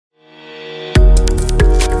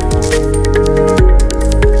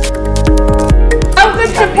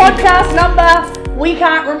podcast number we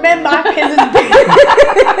can't remember because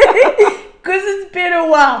it's been a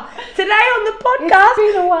while. Today on the podcast,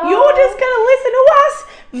 you're just going to listen to us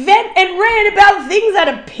vent and rant about things that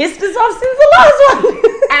have pissed us off since the last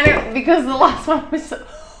one. Because the last one was so...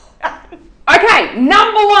 Okay,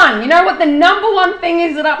 number one. You know what the number one thing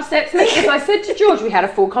is that upsets me? Is I said to George, we had a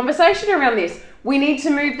full conversation around this. We need to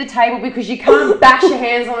move the table because you can't bash your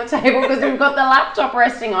hands on the table because we've got the laptop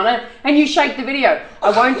resting on it and you shake the video. I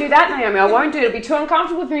won't do that, Naomi. I won't do it. It'll be too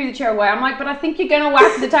uncomfortable to move the chair away. I'm like, but I think you're going to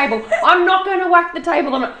whack the table. I'm not going to whack the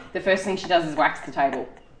table. The first thing she does is wax the table.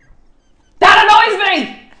 That annoys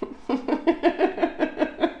me!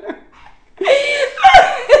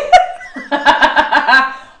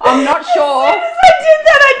 I'm not sure. As soon as I did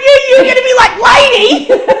that, I knew you were going to be like, lady!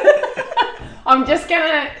 I'm just going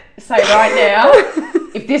to say right now,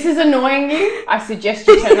 if this is annoying you, I suggest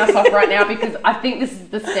you turn us off right now because I think this is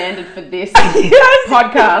the standard for this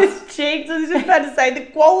podcast. Cheeks, I was just about to say, the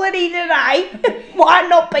quality today might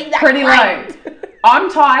not be that pretty great. low. I'm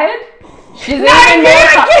tired. She's No, you don't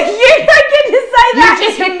get to say that. You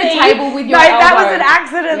just hit the table with your elbow. elbow. That was an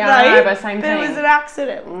accident, though. I know, but same thing. It was an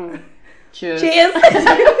accident. Cheers. Cheers.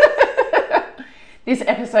 This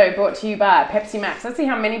episode brought to you by Pepsi Max. Let's see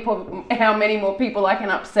how many more people I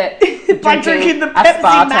can upset by drinking the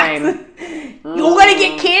Pepsi Max. You're going to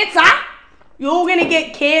get cancer. You're going to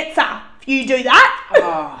get cancer if you do that.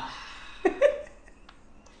 Oh.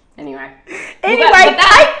 Anyway,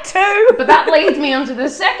 take two. But that leads me on to the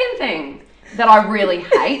second thing that I really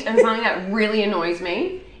hate and something that really annoys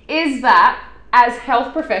me is that as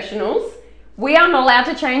health professionals, we aren't allowed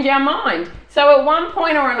to change our mind. So at one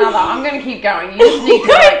point or another, I'm going to keep going. You just need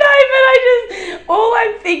to... I know, but all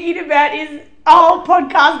I'm thinking about is a whole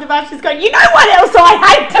podcast of us just going, you know what else I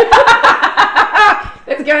hate?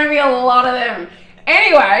 There's going to be a lot of them.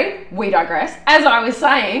 Anyway, we digress. As I was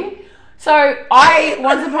saying, so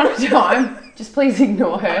once upon a time, just please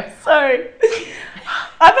ignore her. So,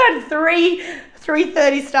 I've had three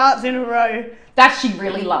 3:30 starts in a row. That she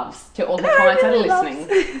really loves to all the clients that are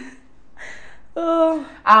listening.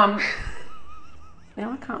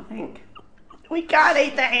 Now I can't think. We can't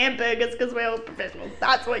eat the hamburgers because we're all professionals.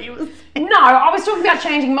 That's what you were saying. No, I was talking about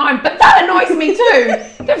changing mine, but that annoys me too.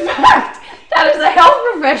 The fact that as a health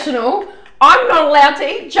professional, I'm not allowed to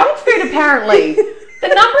eat junk food apparently. The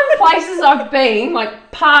number of places I've been, like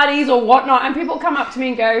parties or whatnot, and people come up to me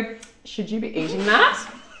and go, should you be eating that?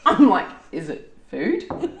 I'm like, is it food?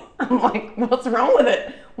 I'm like, what's wrong with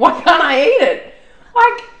it? Why can't I eat it?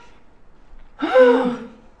 Like...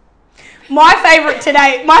 My favourite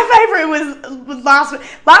was last week.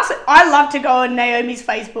 I love to go on Naomi's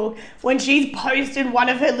Facebook when she's posted one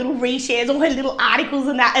of her little reshares, all her little articles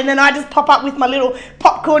and that, and then I just pop up with my little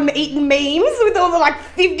popcorn eating memes with all the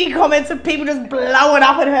 50 comments of people just blowing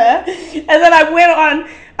up at her. And then I went on,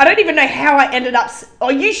 I don't even know how I ended up,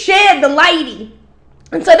 you shared the lady.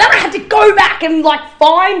 And so then I had to go back and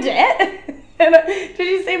find it. Did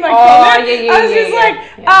you see my comment? Yeah, I was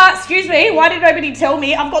just excuse me, why did nobody tell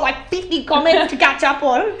me? I've got 50 comments to catch up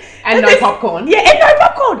on. And no popcorn. Yeah, and no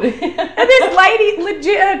popcorn. And this lady,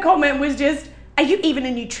 legit, her comment was just, are you even a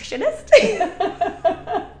nutritionist?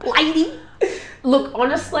 Lady. Look,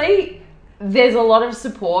 honestly, there's a lot of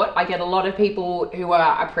support. I get a lot of people who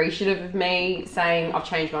are appreciative of me saying I've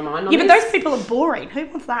changed my mind on this. Yeah, but those people are boring. Who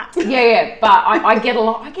wants that? Yeah, but I get a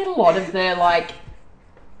lot of the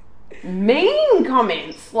mean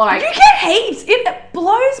comments. You get heaps. It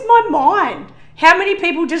blows my mind how many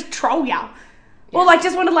people just troll you. Or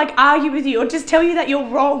just want to argue with you or just tell you that you're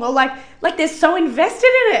wrong or they're so invested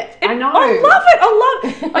in it. I know. I love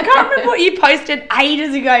it. I can't remember what you posted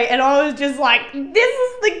ages ago and I was just like, this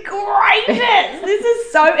is the greatest. This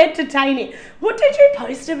is so entertaining. What did you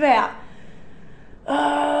post about?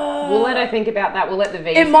 We'll let her think about that. We'll let the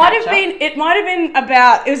V's It might have been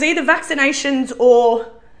about, it was either vaccinations or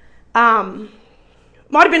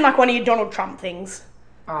might have been one of your Donald Trump things.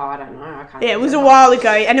 Oh, I don't know. I can't. Yeah, it was a while ago,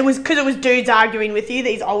 and it was because it was dudes arguing with you.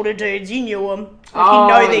 These older dudes, you knew them. You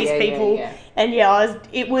know these people, and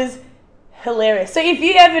it was hilarious. So if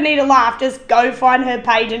you ever need a laugh, just go find her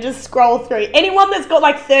page and just scroll through. Anyone that's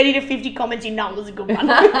got 30 to 50 comments, you know it was a good one.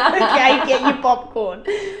 Okay, get your popcorn.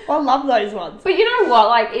 I love those ones. But you know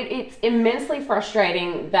what? It's immensely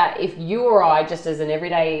frustrating that if you or I, just as an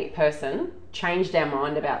everyday person, changed our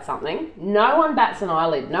mind about something, no one bats an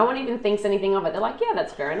eyelid. No one even thinks anything of it. They're like, yeah,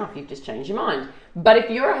 that's fair enough. You've just changed your mind. But if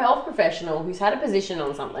you're a health professional who's had a position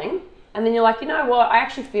on something, and then you're like, you know what? I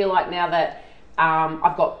actually feel like now that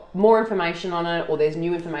I've got more information on it or there's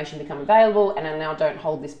new information become available and I now don't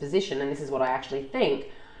hold this position and this is what I actually think,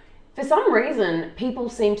 for some reason, people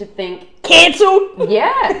seem to think, cancelled.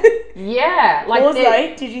 yeah, yeah. Like,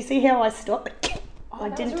 Also, did you see how I stopped? I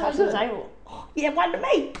that didn't was touch really the good. table. Oh, yeah, one to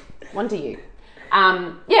me. One to you.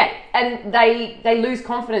 Yeah, and they lose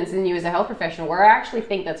confidence in you as a health professional, where I actually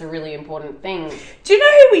think that's a really important thing. Do you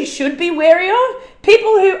know who we should be wary of?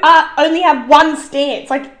 People who only have one stance.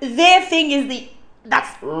 Like, their thing is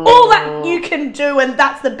that's all that you can do, and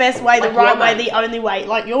that's the best way, Like the right your way, mate. the only way.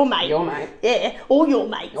 Like your mate. Your mate. Yeah, all your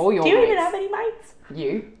mates. All your do you even mates. have any mates?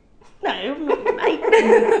 You. No, I'm not your mate.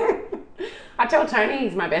 I tell Tony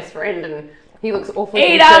he's my best friend, and he looks awfully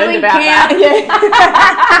He concerned doesn't about count.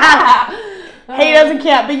 that. Yeah. He doesn't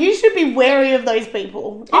count, but you should be wary of those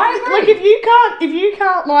people. I agree. Like, if you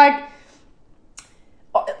can't, like,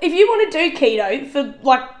 if you want to do keto for,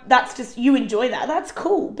 like, that's just, you enjoy that, that's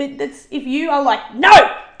cool. But that's, if you are like, no,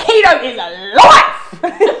 keto is a life,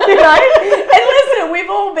 you know? And listen, we've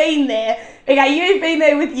all been there. Okay, you've been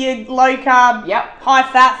there with your low carb, high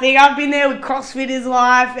fat thing. I've been there with CrossFit is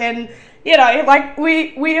life, and, you know, like,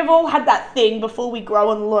 we have all had that thing before we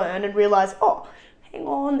grow and learn and realise, oh, hang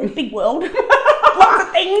on, there's a big world. Lots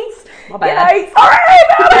of things. My bad. You know, sorry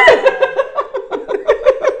about it.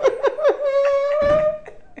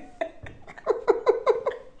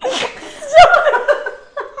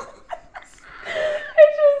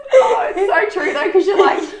 It's so true though, because you're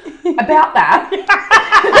like, about that.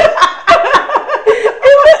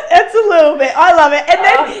 It's a little bit. I love it. And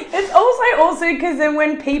then it's also because then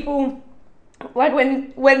when people, like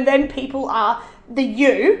when then people are the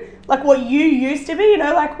you, like what you used to be, you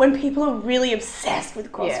know, like when people are really obsessed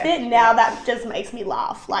with CrossFit, now that just makes me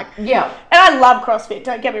laugh. Like, and I love CrossFit,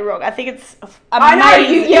 don't get me wrong. I think it's amazing. I know,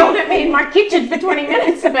 you yelled at me in my kitchen for 20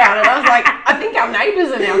 minutes about it. I was like, I think our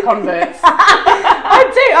neighbours are now converts. I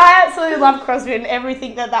do. I absolutely love CrossFit and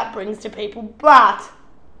everything that brings to people. But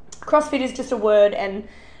CrossFit is just a word, and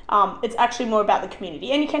it's actually more about the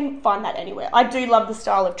community, and you can find that anywhere. I do love the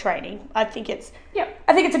style of training. I think it's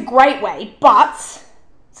a great way, but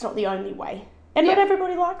it's not the only way. And not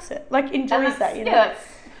everybody likes it. Like, enjoys that, you know. Yeah,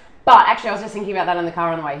 but actually, I was just thinking about that in the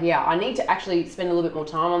car on the way here. I need to actually spend a little bit more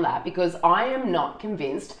time on that, because I am not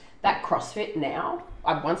convinced that CrossFit now,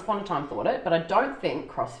 I once upon a time thought it, but I don't think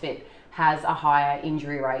CrossFit has a higher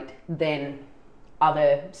injury rate than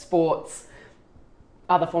other sports,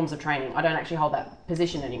 other forms of training. I don't actually hold that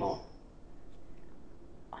position anymore.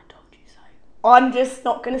 I told you so. I'm just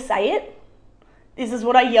not going to say it. This is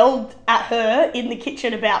what I yelled at her in the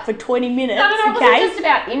kitchen about for 20 minutes. No, it wasn't just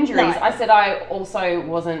about injuries. No. I said I also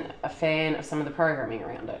wasn't a fan of some of the programming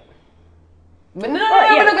around it. But we're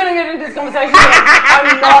not going to get into this conversation yet.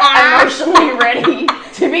 I'm not emotionally ready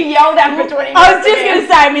to be yelled at for 20 minutes. I was just going to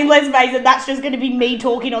say, I mean, let's face it, that's just going to be me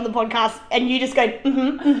talking on the podcast and you just go,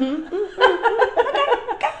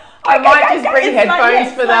 I might just bring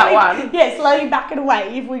headphones for that one. Yeah, slowly back it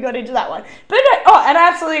away if we got into that one. But and I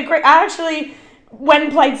absolutely agree. I actually,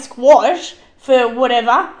 when played squash for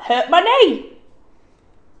whatever, hurt my knee.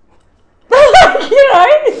 You know,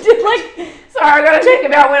 just like... Sorry, I got to think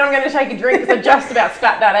about when I'm going to take a drink, because I just about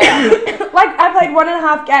spat that out. Like, I played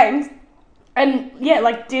 1.5 games and,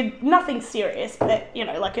 did nothing serious, but, you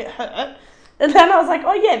know, like, it hurt. And then I was like,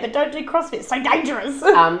 oh, yeah, but don't do CrossFit. It's so dangerous.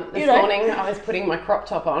 This morning, I was putting my crop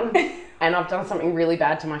top on, and I've done something really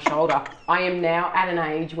bad to my shoulder. I am now at an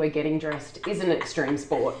age where getting dressed is an extreme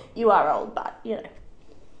sport. You are old, but, you know.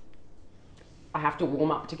 I have to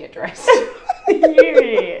warm up to get dressed.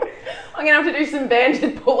 Yeah. I'm gonna have to do some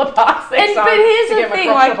banded pull-aparts next time. But here's to the get my thing,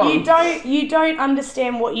 crop like, top on. you don't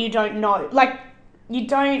understand what you don't know. Like, you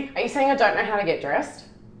don't... Are you saying I don't know how to get dressed?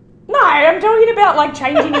 No, I'm talking about, like,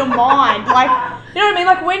 changing your mind. Like, you know what I mean?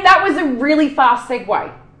 Like, when... That was a really fast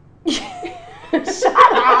segue.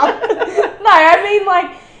 Shut up. No, I mean,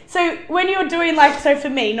 like... So when you're doing, like, so for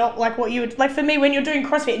me, not like what you would, like for me, when you're doing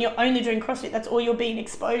CrossFit and you're only doing CrossFit, that's all you're being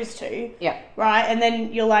exposed to. Yeah. Right? And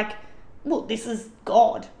then you're like, well, this is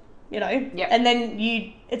God, you know? Yeah. And then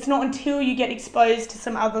it's not until you get exposed to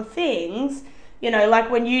some other things, you know,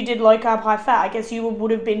 like when you did low carb, high fat, I guess you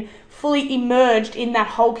would have been fully immersed in that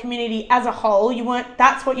whole community as a whole.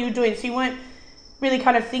 That's what you were doing. So you weren't really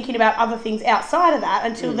kind of thinking about other things outside of that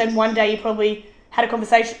until then one day you probably had a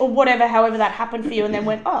conversation or whatever, however that happened for you, and then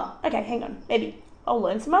went, oh, okay, hang on, maybe I'll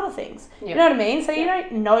learn some other things. Yeah. You know what I mean? So you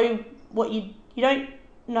don't know what you don't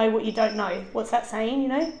know what you don't know. What's that saying, you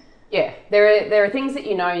know? Yeah, there are things that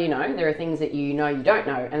you know, there are things that you know you don't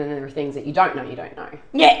know, and then there are things that you don't know you don't know.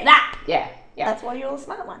 Yeah, that. Yeah. That's why you're a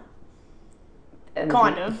smart one. And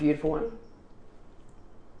kind of. Beautiful one.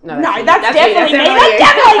 No, that's definitely me. That's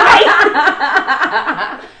definitely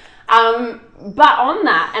me. But on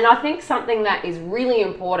that, and I think something that is really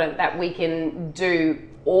important that we can do,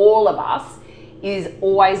 all of us, is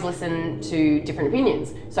always listen to different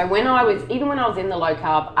opinions. So when I was in the low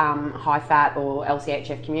carb, high fat or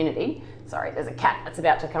LCHF community, sorry, there's a cat that's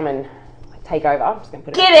about to come and take over. I'm just going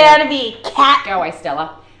to put it. Get out of here, cat. Go away,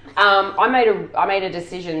 Stella. I made a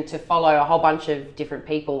decision to follow a whole bunch of different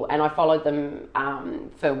people, and I followed them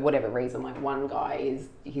for whatever reason. Like one guy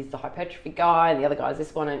he's the hypertrophy guy, and the other guy is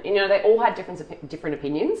this one, and they all had different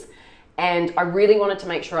opinions. And I really wanted to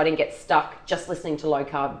make sure I didn't get stuck just listening to low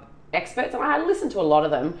carb experts, and I had listened to a lot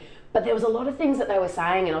of them, but there was a lot of things that they were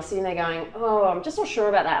saying, and I was sitting there going, oh, I'm just not sure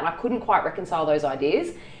about that, and I couldn't quite reconcile those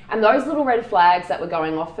ideas. And those little red flags that were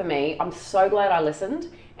going off for me, I'm so glad I listened.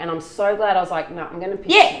 And I'm so glad I was like, no, I'm going to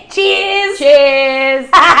pursue. Yeah, cheers! Cheers!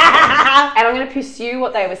 And I'm going to pursue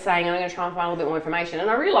what they were saying, and I'm going to try and find a little bit more information. And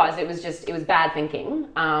I realised it was bad thinking.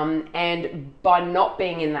 And by not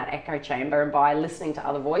being in that echo chamber and by listening to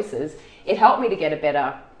other voices, it helped me to get a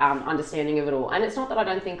better understanding of it all. And it's not that I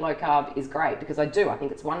don't think low carb is great, because I do. I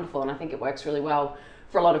think it's wonderful, and I think it works really well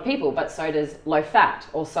for a lot of people, but so does low fat,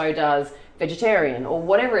 or so does vegetarian, or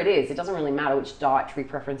whatever it is. It doesn't really matter which dietary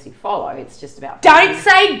preference you follow. It's just about... Don't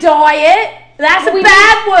say diet. That's a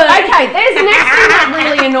bad word. Okay, there's the next thing that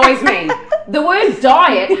really annoys me. The word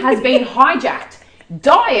diet has been hijacked.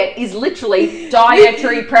 Diet is literally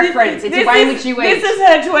dietary preference. It's the way in which you eat. This is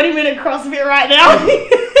her 20-minute CrossFit right now.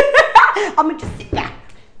 I'm going to just sit back.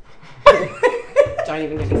 Don't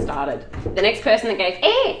even get me started. The next person that goes,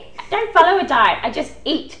 don't follow a diet. I just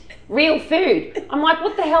eat real food. I'm like,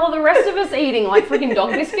 what the hell are the rest of us eating? Like freaking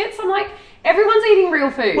dog biscuits? I'm like, everyone's eating real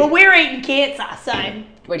food. Well, we're eating cancer, so...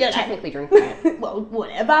 We're technically drinking it. Well,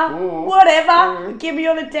 whatever. Whatever. Give me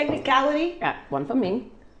on a technicality. Yeah, one for me.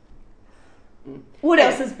 What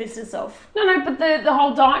else is business of? No, but the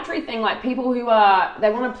whole dietary thing, like people who they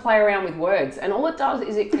want to play around with words, and all it does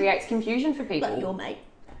is it creates confusion for people. Like your mate.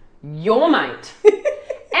 Your mate.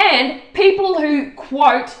 And people who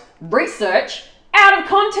quote research out of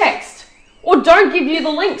context, or don't give you the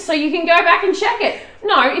link so you can go back and check it.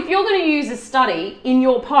 No, if you're going to use a study in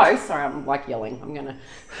your post, sorry, I'm like yelling. I'm going to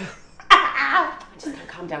just gonna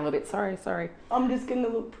calm down a little bit. Sorry. I'm just going to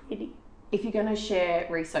look pretty. If you're going to share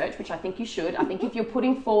research, which I think you should, I think if you're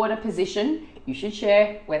putting forward a position, you should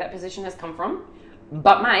share where that position has come from.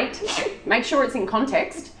 But mate, make sure it's in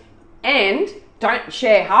context, and don't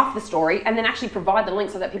share half the story, and then actually provide the link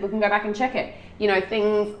so that people can go back and check it.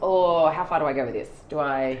 Things, or how far do I go with this?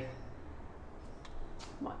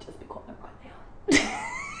 Might just be quiet right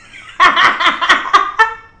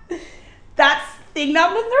now. That's thing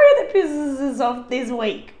number 3 that pisses us off this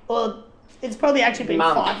week. Or it's probably actually been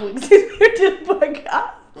 5 weeks since we did the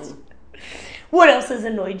podcast. What else has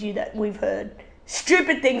annoyed you that we've heard?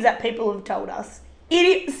 Stupid things that people have told us.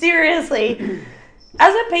 Seriously.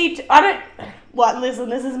 As a Pete, listen,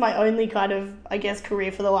 this is my only kind of, I guess, career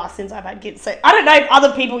for the last since I've had kids. So I don't know if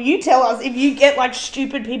other people, you tell us if you get like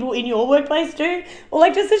stupid people in your workplace too, or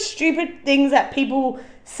like just the stupid things that people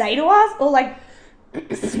say to us, or like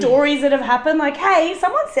stories that have happened. Like, hey,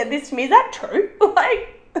 someone said this to me. Is that true?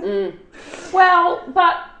 Well,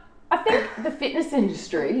 but I think the fitness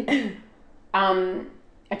industry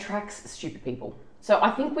attracts stupid people. So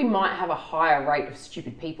I think we might have a higher rate of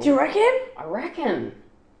stupid people. Do you reckon? I reckon.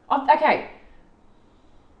 Okay.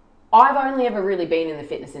 I've only ever really been in the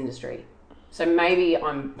fitness industry. So maybe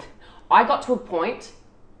I got to a point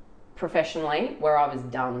professionally where I was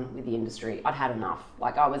done with the industry. I'd had enough.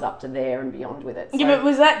 Like I was up to there and beyond with it. So. Yeah, but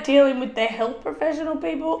was that dealing with the health professional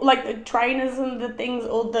people? Like the trainers and the things,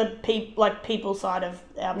 or the people side of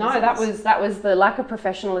our business? No, that was the lack of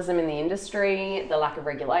professionalism in the industry, the lack of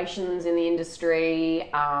regulations in the industry,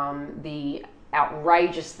 the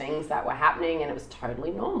outrageous things that were happening, and it was totally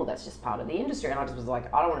normal. That's just part of the industry. And I just was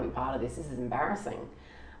like, I don't want to be part of this. This is embarrassing.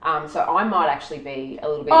 So I might actually be a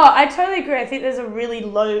little bit... Oh, I totally agree. I think there's a really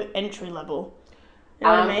low entry level. You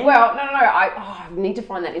know what I mean? Well, no. I need to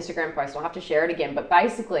find that Instagram post. I'll have to share it again. But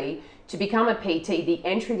basically, to become a PT, the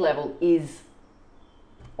entry level is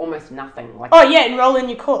almost nothing. Like, enroll in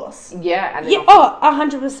your course. Yeah. And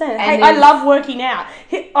 100%. Hey, I love working out.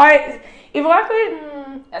 If I could...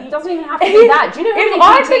 It doesn't even have to be that. Do you know if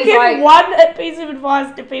I could give one piece of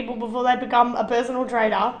advice to people before they become a personal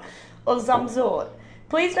trainer of some sort,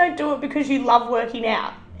 please don't do it because you love working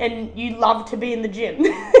out and you love to be in the gym.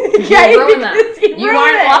 Okay? You'll ruin that. You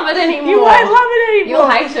won't love it anymore. You won't love it anymore. You'll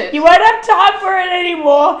hate it. You won't have time for it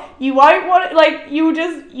anymore. You won't want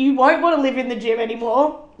you won't want to live in the gym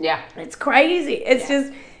anymore. Yeah. It's crazy. It's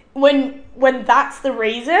just when that's the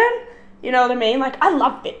reason, you know what I mean? Like, I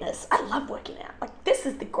love fitness. I love working out. Like, this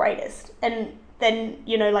is the greatest. And then,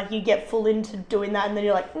 you know, like, you get full into doing that, and then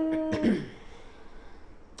you're like,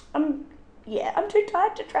 I'm too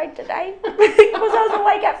tired to train today because I was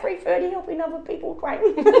awake at 3:30 helping other people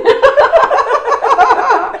train.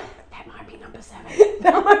 That might be number 7.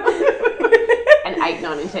 And 8,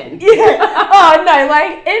 9, and 10. Yeah. Oh, no,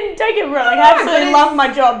 like, and don't get me wrong, like, I absolutely love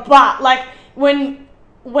my job, but, like, when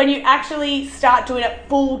you actually start doing it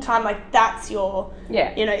full time, like, that's your,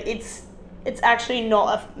 you know, it's actually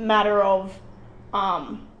not a matter of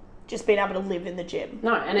just being able to live in the gym.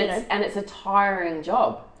 No, and it's a tiring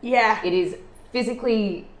job. Yeah. It is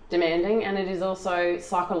physically demanding, and it is also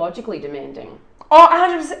psychologically demanding. Oh,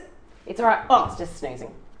 100%. It's all right. Oh. It's just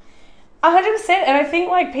snoozing. 100%. And I think,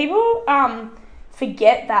 like, people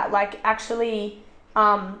forget that, like, actually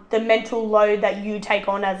the mental load that you take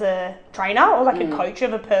on as a trainer or, like, a coach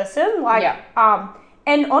of a person, like,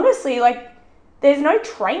 and honestly, like, there's no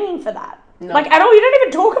training for that. No. Like, at all. You don't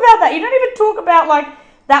even talk about that. You don't even talk about, like,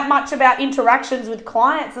 that much about interactions with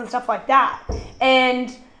clients and stuff like that.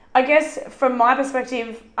 And I guess from my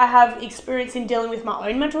perspective, I have experience in dealing with my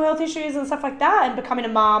own mental health issues and stuff like that, and becoming a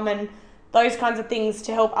mum and those kinds of things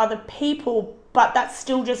to help other people. But that's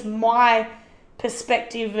still just my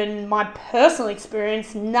perspective and my personal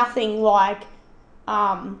experience. Nothing like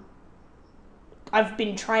I've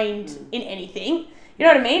been trained in anything. You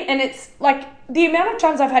know what I mean? And it's like the amount of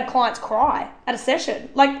times I've had clients cry at a session.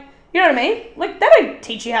 Like, you know what I mean? Like, they don't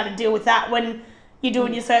teach you how to deal with that when you're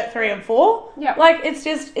doing your cert 3 and 4. Yeah. Like, it's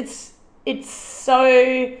just, it's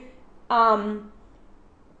so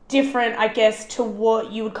different, I guess, to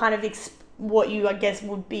what you would kind of I guess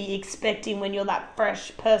would be expecting when you're that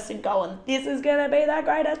fresh person going, this is going to be the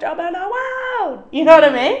greatest job in the world. You know what I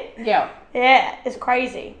mean? Yeah. Yeah, it's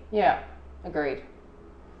crazy. Yeah, agreed.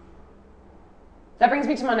 That brings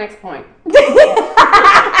me to my next point.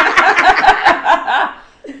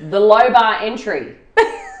 The low bar entry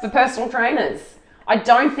for personal trainers. I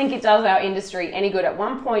don't think it does our industry any good. At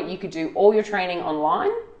one point, you could do all your training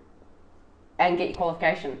online and get your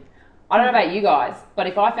qualification. I don't know about you guys, but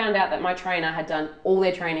if I found out that my trainer had done all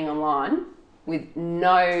their training online with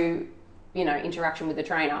no, you know, interaction with the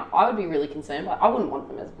trainer, I would be really concerned. I wouldn't want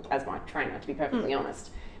them as my trainer, to be perfectly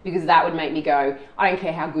honest, because that would make me go, I don't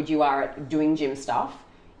care how good you are at doing gym stuff.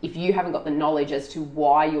 If you haven't got the knowledge as to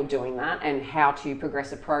why you're doing that and how to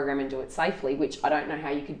progress a program and do it safely, which I don't know how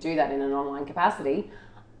you could do that in an online capacity,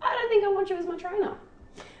 I don't think I want you as my trainer.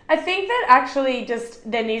 I think that actually just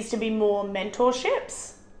there needs to be more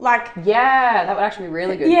mentorships. Like, yeah, that would actually be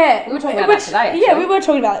really good. Yeah. We were talking about that today, actually. Yeah, we were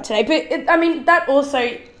talking about it today. But, I mean, that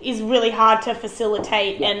also is really hard to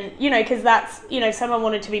facilitate. Yeah. And, you know, because that's, you know, if someone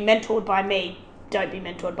wanted to be mentored by me, don't be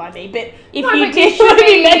mentored by me. But if you did want to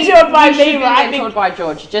be mentored by me, right? Mentored by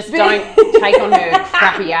George. Just don't take on her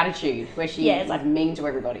crappy attitude where she is like mean to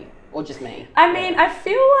everybody, or just me. I mean, I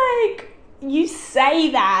feel like you say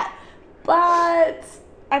that, but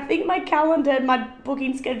I think my calendar and my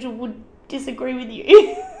booking schedule would disagree with you.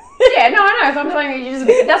 Yeah, no, I know. So I'm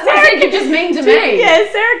saying that's what I think you're just mean to me.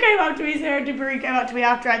 Yeah, Sarah DeBrue came up to me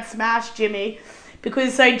after I'd smashed Jimmy,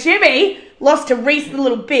 because Jimmy lost to Reese the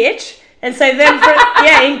little bitch. And so then,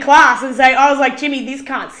 in class, and so I was like, Jimmy, this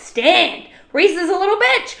can't stand. Reese is a little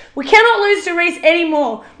bitch. We cannot lose to Reese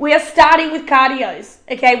anymore. We are starting with cardios.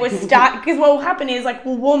 Okay, because what will happen is, like,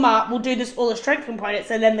 we'll warm up, we'll do all the strength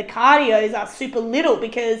components, and then the cardios are super little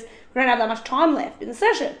because we don't have that much time left in the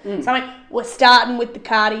session. So I'm like, we're starting with the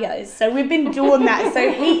cardios. So we've been doing that.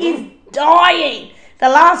 So he is dying. The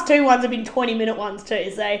last 2 ones have been 20-minute ones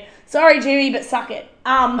too. So sorry, Jimmy, but suck it.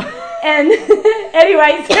 And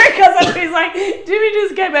anyway, Sarah comes up, she's like, Jimmy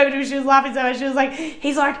just came over to me. She was laughing so much. She was like,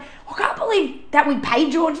 he's like, I can't believe that we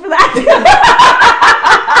paid George for that.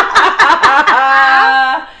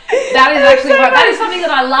 That is actually that is something that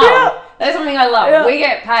I love. Yeah. That is something I love. Yeah. We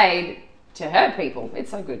get paid to hurt people. It's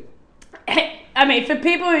so good. I mean, for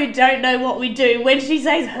people who don't know what we do, when she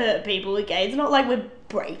says hurt people, okay, it's not like we're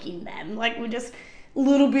breaking them. Like, we're just a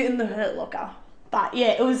little bit in the hurt locker. But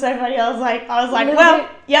yeah, it was so funny. I was like, well,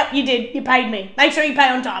 yep, you did. You paid me. Make sure you pay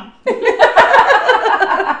on time. It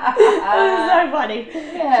was so funny.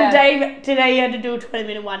 Yeah. Today you had to do a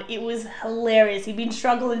 20-minute one. It was hilarious. He'd been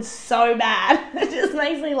struggling so bad. It just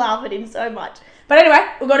makes me laugh at him so much. But anyway,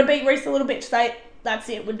 we've got to beat Reese a little bitch. So that's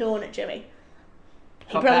it. We're doing it, Jimmy.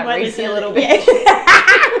 He probably won't listen a little bit.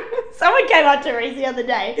 Someone came up to Reese the other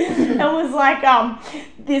day and was like,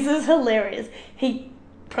 this is hilarious. He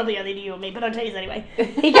probably only knew you and me, but I'll tell you this anyway.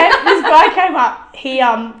 This guy came up,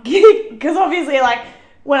 because obviously, like,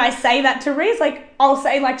 when I say that to Reese, like, I'll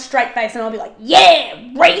say, like, straight face, and I'll be like,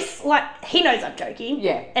 yeah, Reese! Like, he knows I'm joking.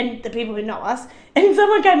 Yeah. And the people who know us. And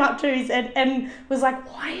someone came up to us and was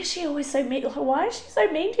like, why is she always so mean? Like, why is she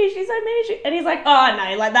so mean to you? She's so mean to you. And he's like, oh,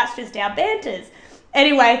 no, like, that's just our banters.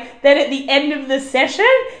 Anyway, then at the end of the session,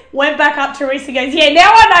 went back up to Reese and goes, yeah, now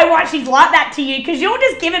I know why she's like that to you, because you're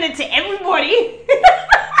just giving it to everybody.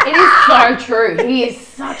 It is so true. He is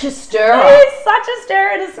such a stirrer. He is such a stirrer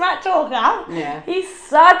and a smack talker. Yeah. He's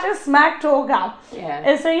such a smack talker. Yeah.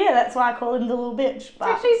 And so, yeah, that's why I call him the little bitch.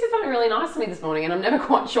 But Actually, he said something really nice to me this morning, and I'm never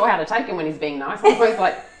quite sure how to take him when he's being nice. I'm always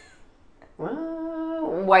like,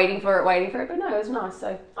 well, waiting for it. But no, it was nice,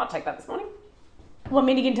 so I'll take that this morning. Well, I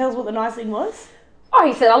mean, you can tell us what the nice thing was. Oh,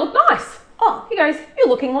 he said I look nice. Oh. He goes, you're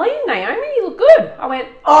looking lean, Naomi. You look good. I went,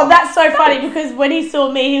 Oh, that's so funny, because when he saw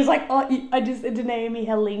me, he was like, oh, I just said to Naomi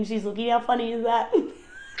how lean she's looking. How funny is that?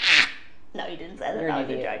 No, he didn't say that. You're That an was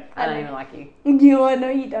a idiot. joke. I don't even like you. Yeah, I know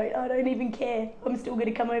you don't. I don't even care. I'm still going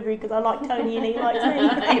to come over here because I like Tony and he likes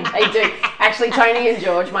me. They do. Actually, Tony and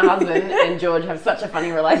George, my husband and George, have such a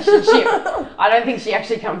funny relationship. I don't think she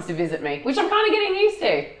actually comes to visit me, which I'm kind of getting used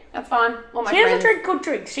to. That's fine. All my She friends. doesn't drink good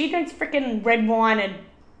drinks. She drinks freaking red wine and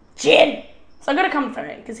gin. So I got to come for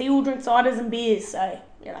him because he will drink ciders and beers. So,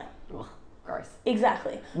 you know. Ugh, gross.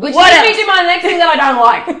 Exactly. Which What leads me to my next thing that I don't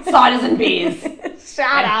like. Ciders and beers. Shut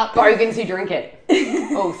And up. bogans who drink it.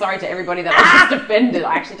 Oh, sorry to everybody that was just offended.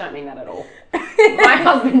 I actually don't mean that at all. My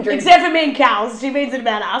husband drinks. Except for me and Cal's. She means it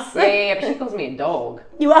about us. Yeah, but she calls me a dog.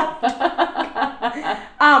 You are.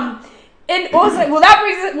 And also, well, that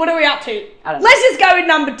brings us, what are we up to? I don't know. Let's just go with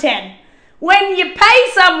number 10. When you pay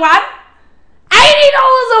someone $80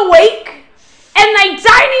 a week and they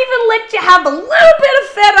don't even let you have a little bit of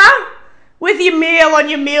feta with your meal on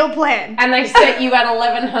your meal plan. And they set you at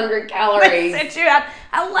 1,100 They calories. set you at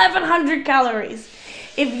 1,100 calories.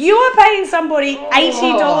 If you are paying somebody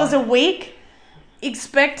 $80 a week,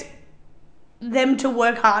 expect them to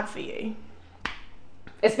work hard for you.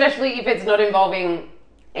 Especially if it's not involving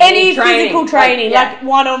Any training. physical training, yeah. like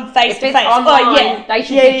one on face If to it's face. online, Oh, yeah. they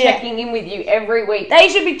should Yeah, be yeah. checking in with you every week. They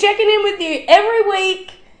should be checking in with you every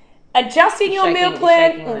week, adjusting your meal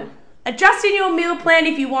plan. Adjusting your meal plan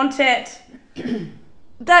if you want it. And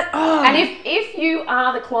if you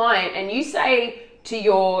are the client and you say to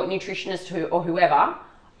your nutritionist or whoever,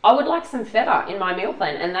 I would like some feta in my meal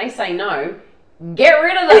plan, and they say no, get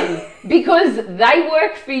rid of them because they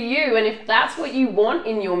work for you. And if that's what you want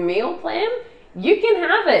in your meal plan, you can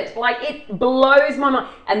have it. Like, it blows my mind.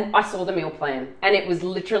 And I saw the meal plan, and it was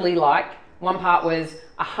literally like, one part was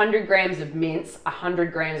 100 grams of mince,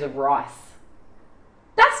 100 grams of rice.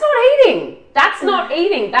 That's not eating. That's not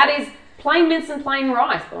eating. That is plain mince and plain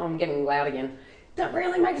rice. Oh, I'm getting loud again. That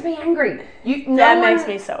really makes me angry. Makes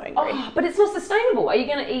me so angry. Oh, but it's not sustainable. Are you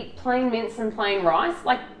going to eat plain mince and plain rice?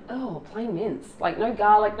 Like, oh, plain mince. Like, no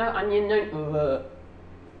garlic, no onion, no...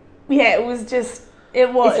 Yeah, it was just...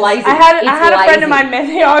 It was. It's lazy. I had a It's friend of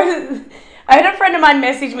lazy. mine I had a friend of mine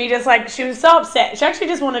message me just like, she was so upset. She actually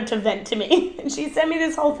just wanted to vent to me. And she sent me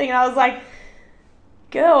this whole thing and I was like,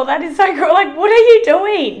 girl, that is so cool. Like, what are you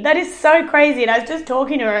doing? That is so crazy. And I was just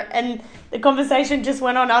talking to her and the conversation just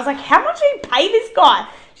went on. I was like, how much do you pay this guy?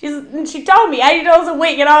 And she told me $80 a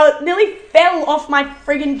week and I nearly fell off my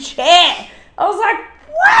friggin' chair. I was like,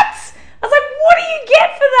 what? I was like, what do you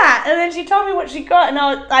get for that? And then she told me what she got and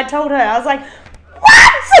I told her, I was like,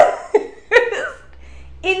 what?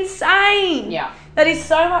 Insane. Yeah. That is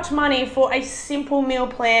so much money for a simple meal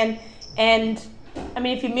plan. And I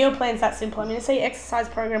mean, if your meal plan's that simple, I mean, say your exercise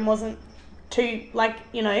program wasn't too, like,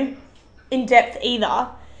 you know, in depth either.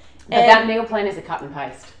 But that meal plan is a cut and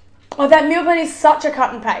paste. Oh, that meal plan is such a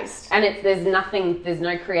cut and paste. And there's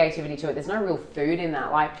no creativity to it. There's no real food in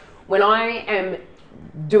that. Like, when I am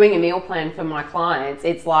doing a meal plan for my clients,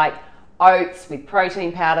 it's like oats with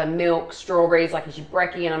protein powder, milk, strawberries, like as your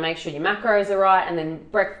brekkie, and I make sure your macros are right. And then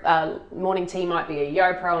morning tea might be a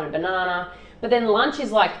YoPro and a banana. But then lunch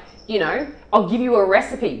is like, you know, I'll give you a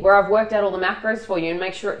recipe where I've worked out all the macros for you and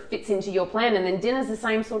make sure it fits into your plan. And then dinner's the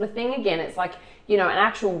same sort of thing again. It's like, you know, an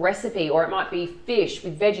actual recipe, or it might be fish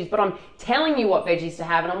with veggies, but I'm telling you what veggies to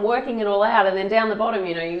have and I'm working it all out. And then down the bottom,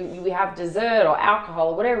 you know, we have dessert or alcohol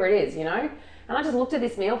or whatever it is, you know. And I just looked at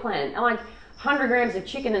this meal plan and like 100 grams of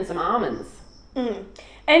chicken and some almonds. And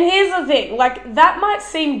here's the thing, like, that might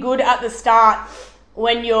seem good at the start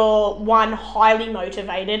when you're, one, highly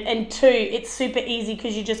motivated, and two, it's super easy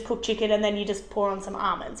because you just cook chicken and then you just pour on some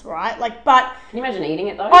almonds, right? Like, but... Can you imagine eating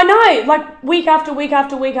it though? I know, like, week after week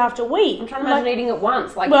after week after week. I'm trying to imagine eating it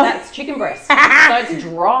once. Like, Well- that's chicken breast. So it's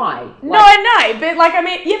dry. No, I know, but like, I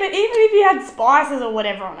mean, yeah, but even if you had spices or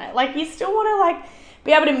whatever on it, like, you still want to, like,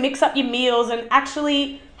 be able to mix up your meals and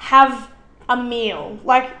actually have a meal.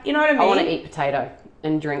 Like, you know what I mean? I want to eat potato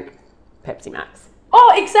and drink Pepsi Max.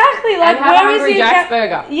 Oh, exactly. Like, and have where a is Hungry the Jack's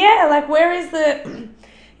burger. Yeah, like, where is the,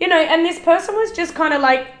 you know, and this person was just kind of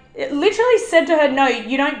like, it literally said to her, no,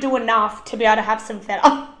 you don't do enough to be able to have some feta.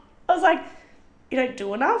 I was like, you don't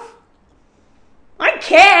do enough? I don't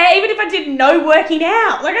care, even if I did no working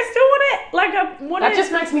out. Like, I still want it. Like, I want That it.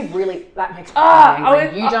 just makes me angry.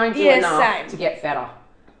 You don't do enough same. to get feta.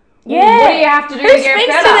 Yeah. What do you have to do Who to get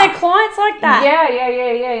speaks feta? to their clients like that?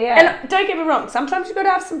 Yeah. And don't get me wrong, sometimes you've got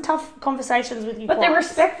to have some tough conversations with your But clients. they're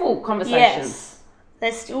respectful conversations. Yes.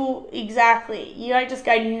 They're still, exactly. You don't just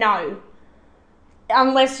go, no.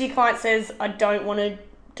 Unless your client says, I don't want to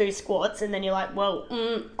do squats, and then you're like, well,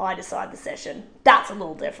 I decide the session. That's a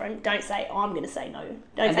little different. Don't say, I'm going to say no.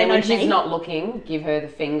 Don't And say then no when to she's me. not looking, give her the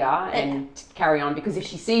finger and carry on, because if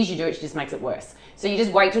she sees you do it, she just makes it worse. So you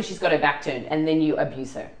just wait till she's got her back turned and then you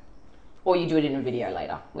abuse her. Or you do it in a video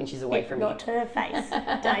later when she's away from you. Not to her face.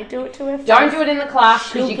 Don't do it to her face. Don't do it in the class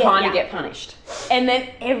because She'll you kind of ya. get punished. And then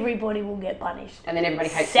everybody will get punished. And then everybody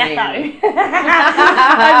hates Setho. me.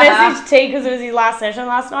 I messaged T because it was his last session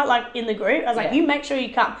last night, like in the group. I was like, Yeah. you make sure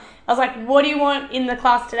you come. I was like, what do you want in the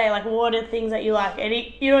class today? Like, what are things that you like? And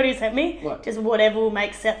he, you know what he sent me? What? Just whatever will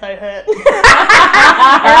make Setho hurt. And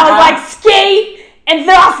I was like, ski and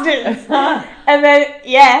thrusters. And then,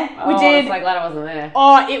 we did. I'm so glad I wasn't there.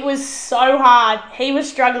 Oh, it was so hard. He was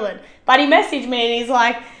struggling. But he messaged me and he's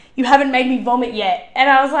like, you haven't made me vomit yet. And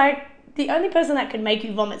I was like, the only person that can make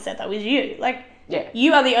you vomit, Setho, is you. Like, Yeah.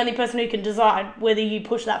 you are the only person who can decide whether you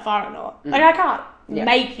push that far or not. Like, I can't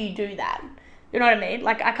make you do that. You know what I mean?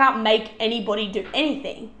 Like, I can't make anybody do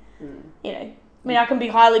anything. You know? I mean, I can be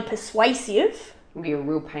highly persuasive, It can be a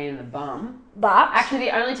real pain in the bum. but... Actually,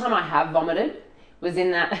 the only time I have vomited was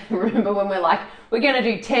in that, remember when we're like, we're going to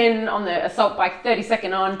do 10 on the assault bike, 30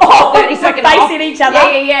 second on, 30 second off. facing each other.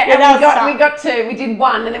 Yeah. Yeah, that And we did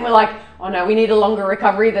one, and then we're like, oh no, we need a longer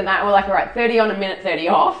recovery than that. And we're like, all right, 30 on, a minute 30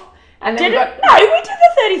 off. And then No, we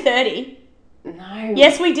did the 30-30. No.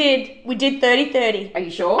 Yes, we did. We did 30-30. Are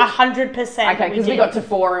you sure? 100%. Okay, because we got to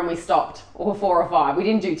 4 and we stopped, or 4 or 5. We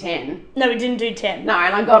didn't do 10. No, we didn't do 10. No,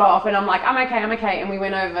 and I got off, and I'm like, I'm okay. And we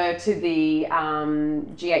went over to the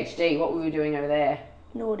GHD. What were we doing over there?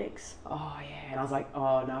 Nordics. Oh yeah, and I was like,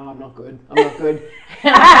 oh no, I'm not good. And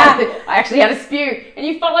I actually had a spew, and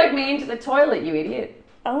you followed me into the toilet, you idiot.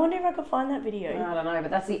 I wonder if I could find that video. I don't know,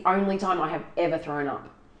 but that's the only time I have ever thrown up.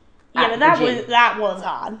 Yeah, at but the gym. that was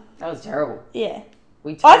hard. That was terrible. Yeah.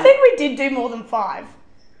 We I think we did do more than 5.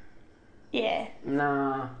 Yeah.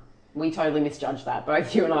 Nah, we totally misjudged that.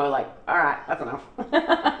 Both you and I were like, all right, that's enough.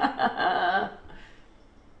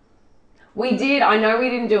 We did. I know we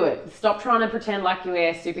didn't do it. Stop trying to pretend like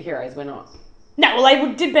we're superheroes. We're not. No, well,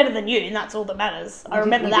 they did better than you, and that's all that matters. I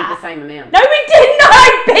remember we that. did the same amount. No, we did not.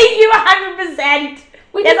 I beat you 100%.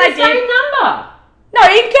 We yes, did the same number. No,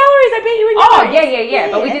 in calories, I beat you in calories.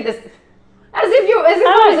 Yeah. But we did this as if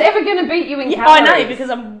I was ever going to beat you in I calories. know, because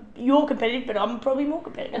you're competitive, but I'm probably more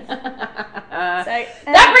competitive. That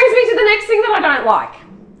brings me to the next thing that I don't like.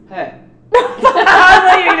 Her. I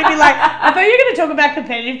thought you were going to be like, I thought you were going to talk about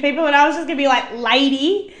competitive people, and I was just going to be like,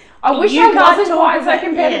 lady. I wish you I can't wasn't talk quite so about-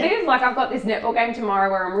 competitive. yeah. Like, I've got this netball game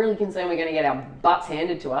tomorrow where I'm really concerned we're going to get our butts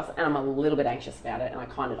handed to us, and I'm a little bit anxious about it, and I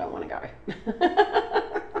kind of don't want to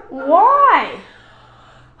go. Why?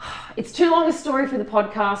 It's too long a story for the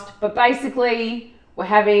podcast, but basically we're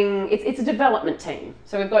having, it's a development team.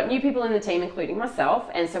 So we've got new people in the team, including myself,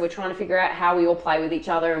 and so we're trying to figure out how we all play with each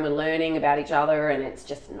other, and we're learning about each other, and it's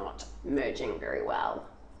just not merging very well.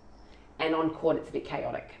 And on court, it's a bit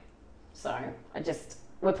chaotic. So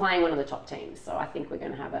we're playing one of the top teams, so I think we're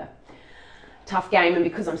going to have a tough game, and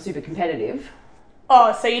because I'm super competitive.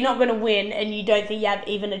 Oh, so you're not going to win, and you don't think you have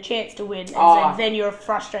even a chance to win, and so then you're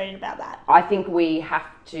frustrated about that. I think we have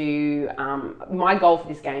to, my goal for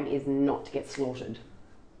this game is not to get slaughtered.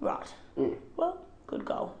 Right. Well, good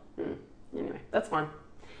goal. Anyway, that's fine.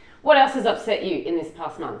 What else has upset you in this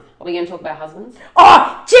past month? Are we going to talk about husbands?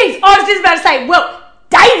 Oh, jeez, I was just about to say, well,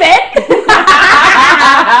 David!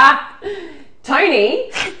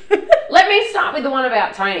 Tony, let me start with the one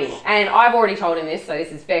about Tony. And I've already told him this, so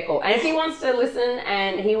this is fair call. And if he wants to listen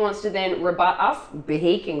and he wants to then rebut us,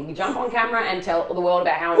 he can jump on camera and tell the world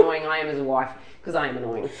about how annoying I am as a wife, because I am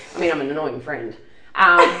annoying. I mean, I'm an annoying friend.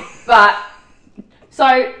 But,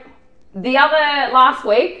 so, last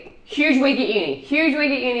week, Huge week at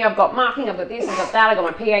uni. I've got marking, I've got this, I've got that, I've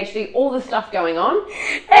got my PhD, all the stuff going on.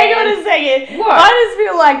 Hang on a second. What? I just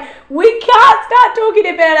feel like we can't start talking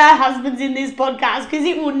about our husbands in this podcast because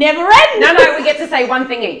it will never end. No, we get to say one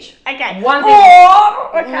thing each. Okay. One thing. Oh,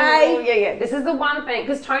 okay. Yeah. This is the one thing,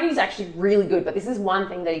 because Tony's actually really good, but this is one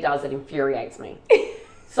thing that he does that infuriates me.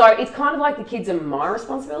 So it's kind of like the kids are my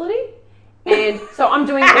responsibility. And so I'm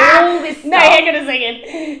doing all this stuff. No, hang on a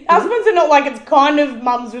second. Husbands are not like it's kind of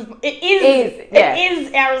mum's responsibility. It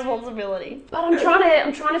is our responsibility. But I'm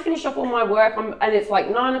trying to finish off all my work, and it's like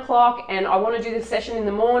 9 o'clock, and I want to do this session in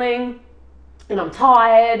the morning, and I'm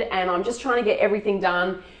tired, and I'm just trying to get everything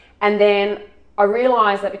done. And then I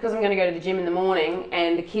realise that because I'm going to go to the gym in the morning,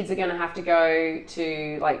 and the kids are going to have to go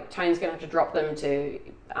to, like, Tony's going to have to drop them to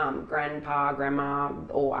grandpa, grandma,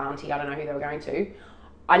 or auntie, I don't know who they were going to.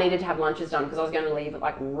 I needed to have lunches done because I was going to leave at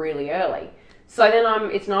like really early. So then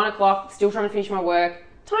it's 9 o'clock, still trying to finish my work.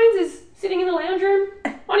 Tones is sitting in the lounge room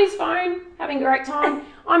on his phone, having a great time.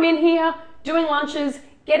 I'm in here doing lunches,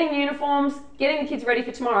 getting uniforms, getting the kids ready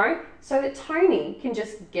for tomorrow so that Tony can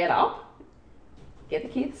just get up, get the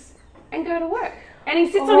kids, and go to work. And he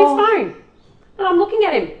sits on his phone. And I'm looking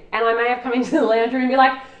at him. And I may have come into the lounge room and be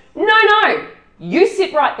like, no, you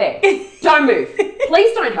sit right there. Don't move.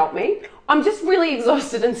 Please don't help me. I'm just really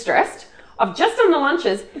exhausted and stressed. I've just done the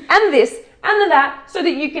lunches and this and the that so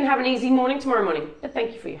that you can have an easy morning tomorrow morning. But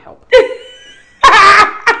thank you for your help.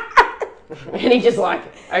 And he's just like,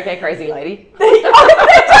 okay, crazy lady. They don't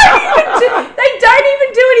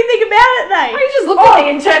even do anything about it, though. He just looked at me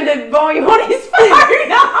and turned the volume on his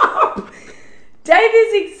phone up. Dave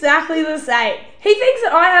is exactly the same. He thinks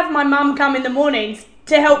that I have my mum come in the mornings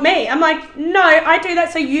to help me. I'm like, no, I do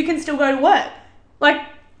that so you can still go to work. Like,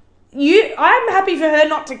 I'm happy for her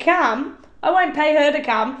not to come. I won't pay her to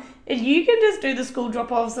come. And you can just do the school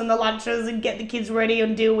drop-offs and the lunches and get the kids ready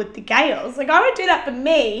and deal with the chaos. Like, I don't do that for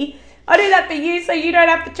me. I do that for you so you don't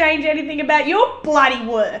have to change anything about your bloody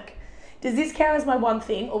work. Does this count as my one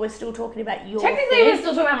thing, or we're still talking about your Technically, thing? we're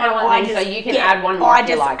still talking about my one thing, so you can add one more I if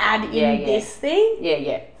you just like. add in this thing?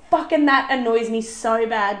 Yeah. Fucking that annoys me so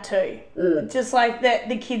bad too. Just like that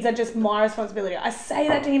the kids are just my responsibility. I say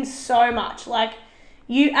that to him so much. Like,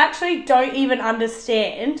 you actually don't even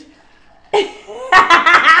understand. Triggered.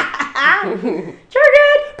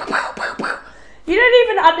 You don't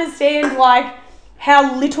even understand like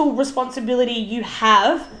how little responsibility you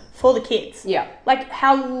have for the kids. Yeah. Like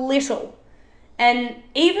how little. And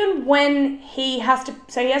even when he has to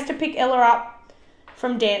pick Ella up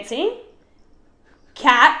from dancing.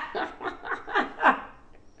 Cat.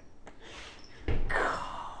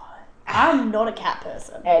 God, I'm not a cat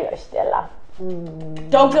person. Hello, Stella.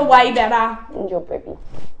 Dogs are way better. Your baby.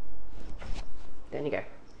 There you go.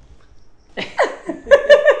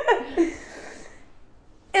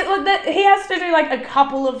 He has to do like a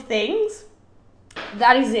couple of things.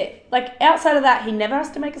 That is it. Like outside of that, he never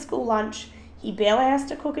has to make a school lunch. He barely has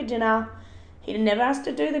to cook a dinner. He never has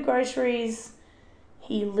to do the groceries.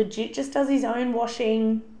 He legit just does his own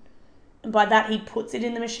washing. And by that, he puts it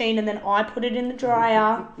in the machine and then I put it in the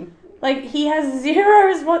dryer. Like, he has zero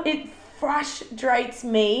response. It frustrates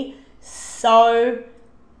me so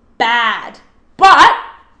bad. But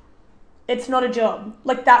it's not a job.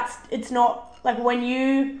 Like, it's not, like, when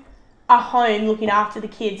you are home looking after the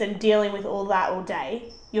kids and dealing with all that all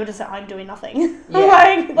day, you're just at home doing nothing.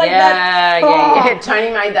 Yeah.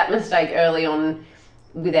 Tony made that mistake early on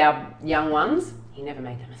with our young ones. He never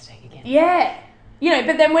made that mistake again. Yeah. You know,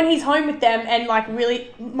 but then when he's home with them and like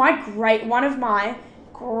really, one of my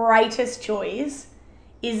greatest joys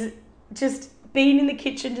is just being in the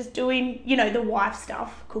kitchen, just doing, you know, the wife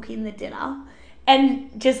stuff, cooking the dinner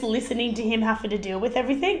and just listening to him having to deal with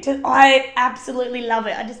everything. I absolutely love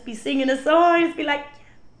it. I'd just be singing a song, just be like,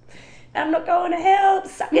 I'm not going to help,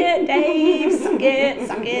 suck it, Dave, suck it,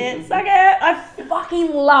 suck it, suck it. I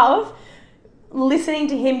fucking love listening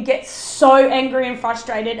to him get so angry and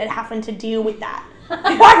frustrated and having to deal with that. Like,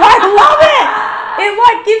 I love it. It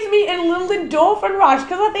like gives me a little endorphin rush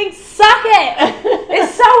because I think, suck it.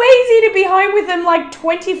 It's so easy to be home with them like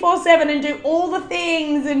 24/7 and do all the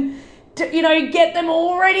things and to, you know, get them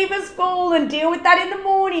all ready for school and deal with that in the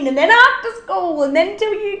morning and then after school and then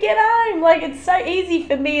till you get home. Like, it's so easy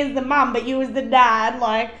for me as the mum, but you as the dad,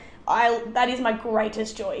 like, that is my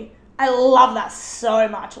greatest joy. I love that so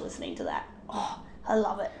much, listening to that. Oh, I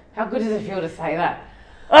love it. How good does it feel to say that?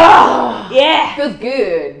 Oh, yeah. Feels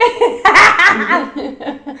good.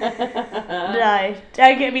 No,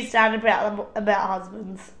 don't get me started about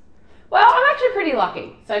husbands. Well, I'm actually pretty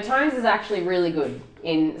lucky. So Tones is actually really good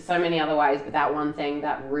in so many other ways, but that one thing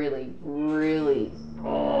that really, really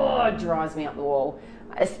drives me up the wall.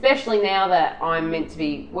 especially now that I'm meant to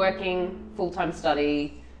be working, full-time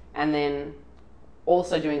study, and then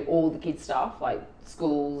also doing all the kids stuff like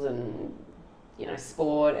schools and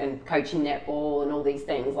sport and coaching netball and all these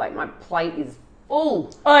things. Like my plate is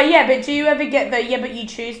full. Oh yeah, but do you ever get but you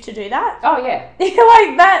choose to do that? Oh yeah.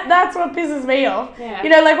 Like that's what pisses me off. Yeah.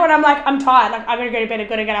 Like when I'm like, I'm tired, like I gotta go to bed, I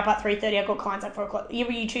gotta get up at 3:30, I've got clients at 4 o'clock. Yeah,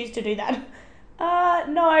 but you choose to do that.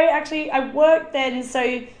 No, actually I work then,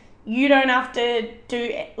 so you don't have to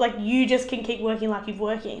do, like, you just can keep working like you're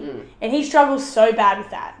working. And he struggles so bad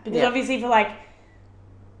with that because obviously for like,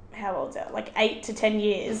 how old is that? Like 8 to 10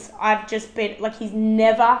 years, I've just been, like, he's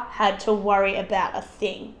never had to worry about a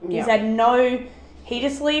thing. He's had he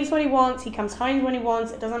just leaves when he wants, he comes home when he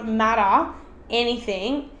wants, it doesn't matter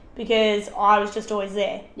anything because I was just always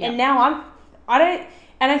there. And now I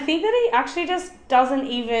think that he actually just doesn't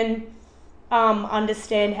even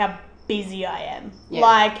understand how busy I am.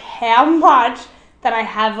 Like how much that I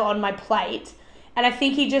have on my plate. And I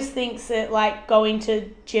think he just thinks that like going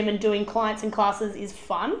to gym and doing clients and classes is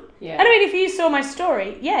fun. Yeah. And I mean, if you saw my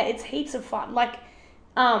story, it's heaps of fun. Like,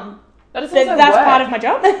 but it's also that's work. part of my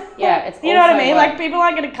job. Yeah, it's you know what I mean? Work. Like people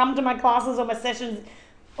aren't going to come to my classes or my sessions.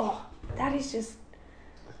 Oh, that is just,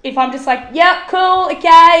 if I'm just like, yep, cool,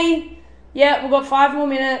 okay. Yeah, we've got 5 more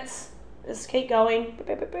minutes. Just keep going.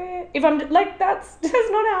 If I'm like, that's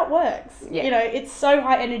not how it works. Yeah. It's so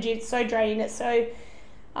high energy. It's so draining. It's so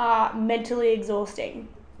mentally exhausting.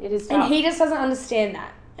 It is tough. And he just doesn't understand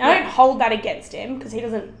that. And I don't hold that against him because he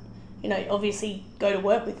doesn't, obviously go to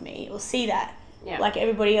work with me or see that. Yeah. Like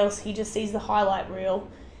everybody else, he just sees the highlight reel.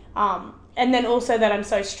 And then also that I'm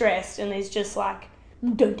so stressed and he's just like,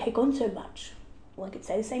 don't take on so much. Well, I could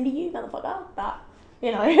say the same to you, motherfucker. But,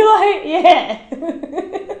 like, yeah.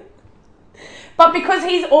 But because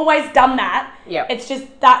he's always done that, it's just,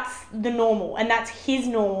 that's the normal and that's his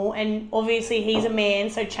normal, and obviously he's a man,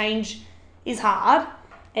 so change is hard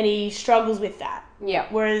and he struggles with that. Yeah.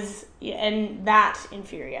 Whereas, and that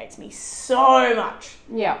infuriates me so much.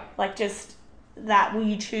 Yeah. Like just that, will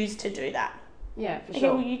you choose to do that? Yeah, for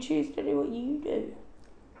sure. Will you choose to do what you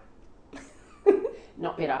do?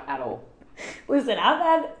 Not bitter at all. Listen, I've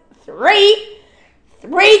had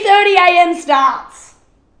 3:30 a.m. starts.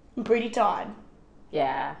 I'm pretty tired.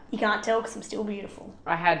 Yeah. You can't tell because I'm still beautiful.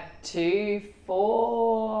 I had 2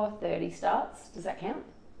 4:30 starts. Does that count?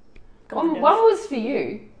 One was for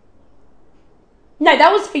you. No,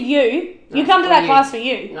 that was for you. You come to that class for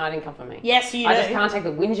you. No, I didn't come for me. Yes, you do. I just can't take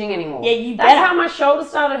the whinging anymore. Yeah, you That's better. how my shoulder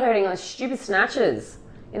started hurting on the stupid snatches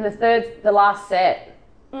in the last set.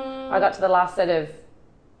 I got to the last set of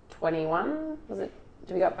 21. Was it?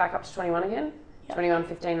 Did we go back up to 21 again? Yep. 21,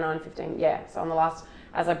 15, 9, 15. Yeah. So on the last,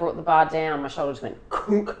 as I brought the bar down, my shoulder just went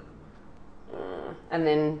kunk. And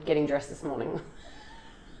then getting dressed this morning.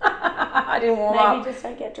 I didn't warm up. Maybe just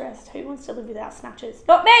don't get dressed. Who wants to live without snatches?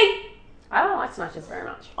 Not me! I don't like snatches very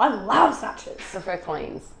much. I love snatches. I prefer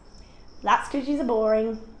cleans. Lat stitches are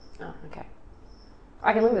boring. Oh, okay.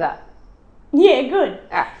 I can live with that. Yeah, good.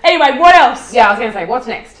 Anyway, what else? Yeah, I was going to say, what's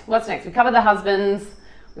next? We've covered the husbands.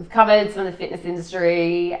 We've covered some of the fitness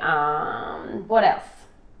industry. What else?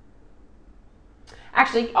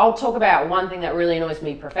 Actually, I'll talk about one thing that really annoys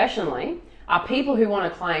me professionally are people who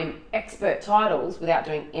want to claim expert titles without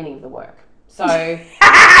doing any of the work. So...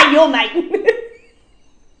 Your mate.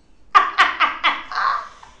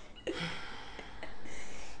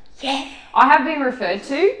 Yeah. I have been referred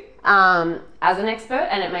to as an expert,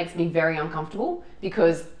 and it makes me very uncomfortable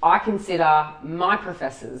because I consider my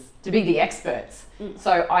professors to be the experts.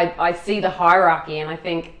 So I see the hierarchy and I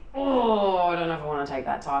think, I don't know if I want to take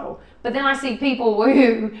that title. But then I see people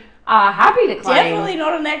who are happy to claim... Definitely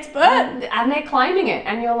not an expert. And they're claiming it.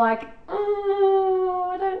 And you're like,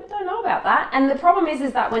 I don't know about that. And the problem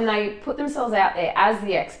is that when they put themselves out there as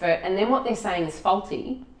the expert and then what they're saying is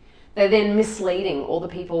faulty, they're then misleading all the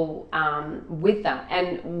people with that.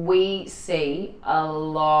 And we see a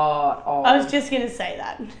lot of... I was just going to say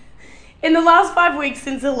that. In the last 5 weeks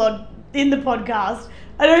since in the podcast,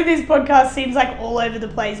 I know this podcast seems like all over the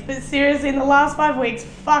place, but seriously, in the last 5 weeks,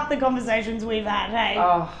 fuck the conversations we've had, hey?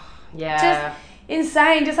 Oh, yeah. Just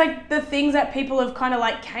insane. Just like the things that people have kind of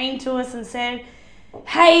like came to us and said,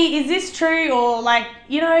 hey, is this true? Or like,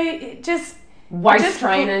 just... Waist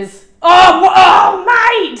trainers. Oh,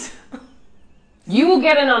 mate! You will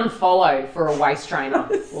get an unfollow for a waist trainer.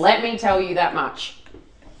 Let me tell you that much.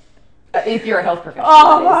 If you're a health professional.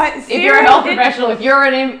 Oh, right. If you're a health professional, if you're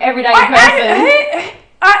an everyday person.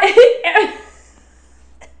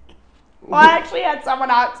 I actually had someone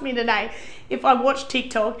ask me today if I watched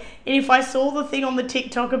TikTok and if I saw the thing on the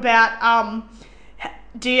TikTok about,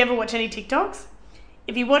 do you ever watch any TikToks?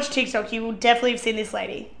 if you watch TikTok, you will definitely have seen this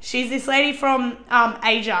lady. She's this lady from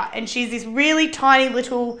Asia, and she's this really tiny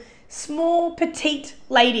little, small, petite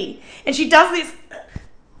lady. And she does this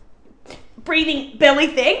breathing belly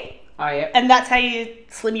thing. Oh, yeah. And that's how you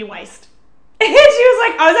slim your waist. And she was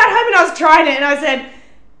like, I was at home and I was trying it, and I said,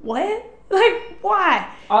 what? Like, why?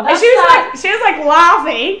 Oh, and that's she was like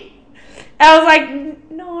laughing. And I was like,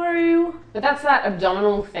 no. But that's that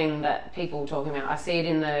abdominal thing that people are talking about. I see it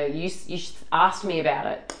in the, you asked me about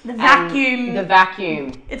it. The vacuum. The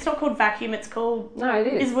vacuum. It's not called vacuum, it's called... No, it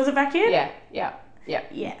is. Was it vacuum? Yeah.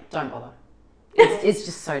 Don't bother. It's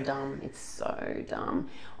just so dumb. It's so dumb.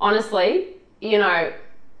 Honestly, you know,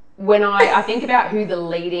 when I think about who the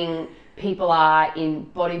leading people are in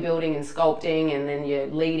bodybuilding and sculpting, and then your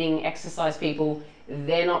leading exercise people,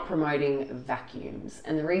 they're not promoting vacuums.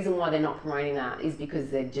 And the reason why they're not promoting that is because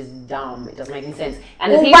they're just dumb. It doesn't make any sense.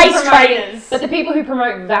 And or waist trainers. But the people who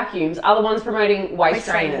promote vacuums are the ones promoting waist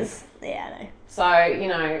trainers. Yeah, I know. So, you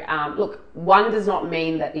know, look, one does not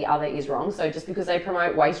mean that the other is wrong. So just because they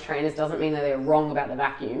promote waist trainers doesn't mean that they're wrong about the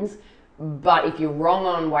vacuums. But if you're wrong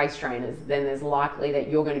on waist trainers, then there's likely that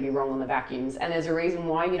you're going to be wrong on the vacuums. And there's a reason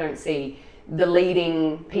why you don't see the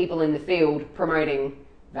leading people in the field promoting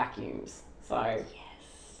vacuums. So, yes.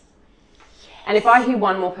 And if I hear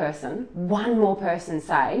one more person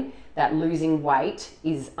say that losing weight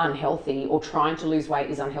is unhealthy, or trying to lose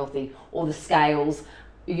weight is unhealthy, or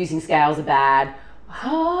using scales are bad.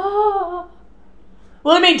 Well,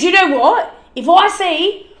 I mean, do you know what? If I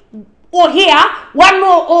see or hear one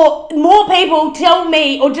more or more people tell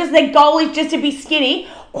me, or just their goal is just to be skinny,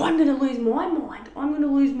 I'm going to lose my mind. I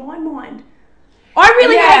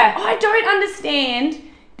don't understand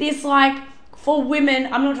this, like, for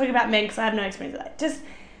women. I'm not talking about men because I have no experience with that.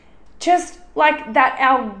 Just like that,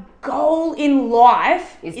 our goal in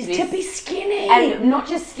life is to be skinny. And not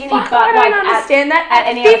just skinny, but I don't understand that at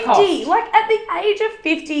any 50, other cost. like at the age of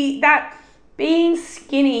 50, that being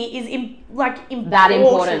skinny is important that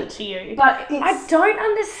important to you. But I don't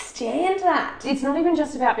understand that. It's not even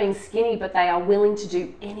just about being skinny, but they are willing to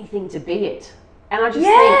do anything to be it. And I just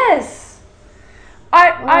think...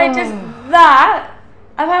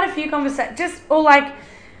 I've had a few conversations,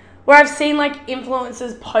 where I've seen like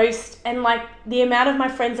influencers post, and like the amount of my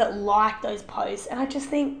friends that like those posts, and I just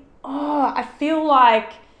think, I feel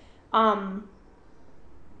like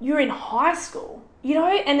you're in high school, you know,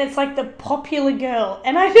 and it's like the popular girl,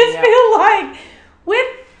 and I just feel like we're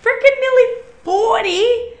freaking nearly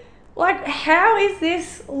 40. Like, how is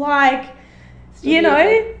this like, you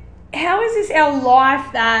know, how is this our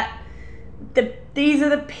life that these are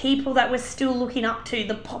the people that we're still looking up to,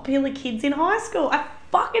 the popular kids in high school? I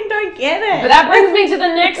fucking don't get it. But that brings me to the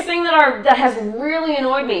next thing that has really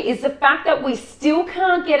annoyed me, is the fact that we still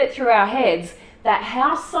can't get it through our heads that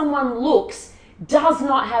how someone looks doesn't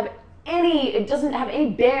have any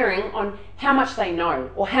bearing on how much they know,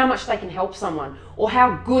 or how much they can help someone, or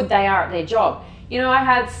how good they are at their job. You know, I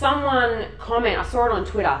had someone comment, I saw it on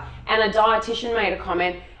Twitter, and a dietitian made a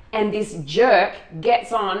comment, and this jerk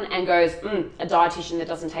gets on and goes, a dietitian that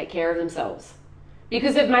doesn't take care of themselves.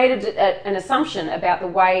 Because they've made an assumption about the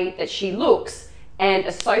way that she looks and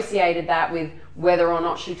associated that with whether or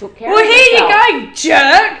not she took care of herself. Well, here you go,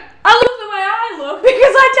 jerk. I look the way I look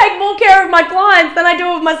because I take more care of my clients than I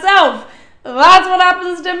do of myself. That's what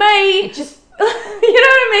happens to me. It just... you know what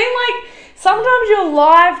I mean? Like, sometimes your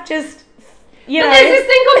life just, you know... But there's this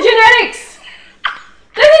thing called genetics.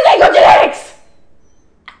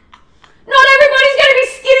 Not everybody's going to be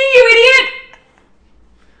skinny, you idiot.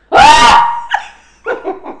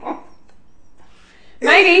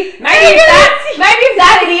 Maybe if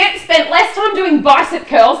that idiot spent less time doing bicep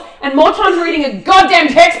curls and more time reading a goddamn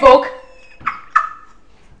textbook.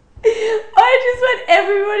 I just want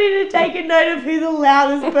everybody to take a note of who the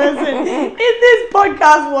loudest person in this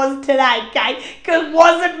podcast was today, okay? Because it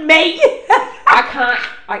wasn't me.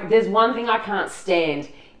 There's one thing I can't stand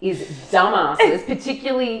is dumbasses,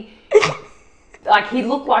 particularly, like, he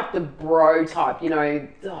looked like the bro type, you know,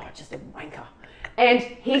 just a wanker. And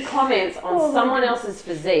he comments on someone else's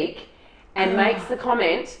physique and makes the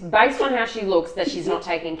comment based on how she looks that she's not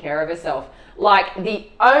taking care of herself. Like, the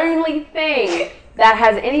only thing that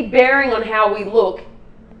has any bearing on how we look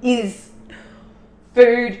is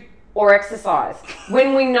food or exercise.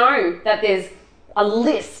 When we know that there's a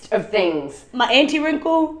list of things. My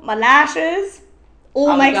anti-wrinkle, my lashes,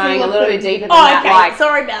 all makes me look a little bit deeper than that. Okay. Like,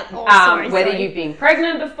 sorry about that. Whether you've been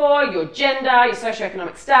pregnant before, your gender, your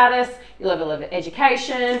socioeconomic status, your level of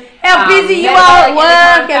education, how busy you are at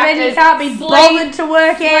work, and then you can't be bothered to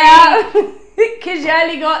work out because you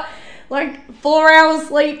only got like 4 hours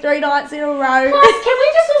sleep 3 nights in a row. Plus, can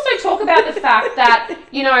we just also talk about the fact that,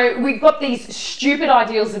 you know, we've got these stupid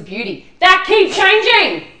ideals of beauty that keep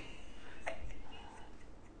changing?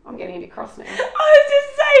 I'm getting a bit cross now. I was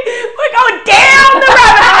just saying, we're going down the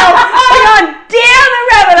rabbit hole. We're going down the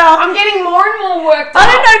rabbit hole. I'm getting more and more worked I up.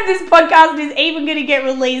 don't know if this podcast is even going to get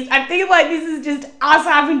released. I feel like this is just us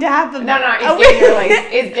having to happen. No, it's getting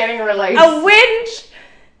released. It's getting released. A whinge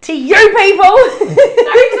to you people. No,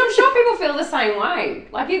 because I'm sure people feel the same way.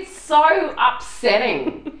 Like, it's so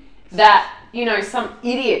upsetting that, you know, some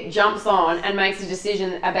idiot jumps on and makes a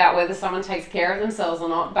decision about whether someone takes care of themselves or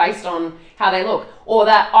not based on how they look. Or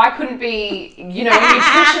that I couldn't be, you know, a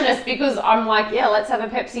nutritionist because I'm like, yeah, let's have a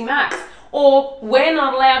Pepsi Max. Or we're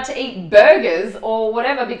not allowed to eat burgers or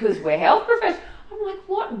whatever because we're health professionals. I'm like,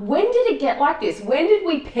 what? When did it get like this? When did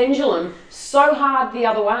we pendulum so hard the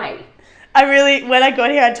other way? When I got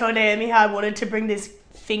here, I told Naomi how I wanted to bring this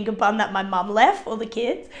finger bun that my mum left for the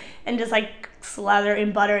kids and just like slather it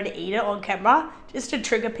in butter and eat it on camera just to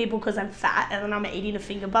trigger people because I'm fat and then I'm eating a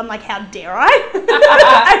finger bun. Like, how dare I?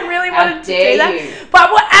 I really wanted to do that. You.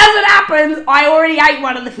 But as it happens, I already ate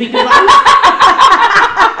one of the finger buns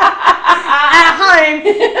at home.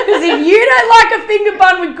 Because if you don't like a finger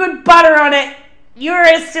bun with good butter on it, you're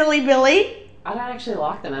a silly Billy. I don't actually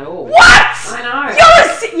like them at all. What? I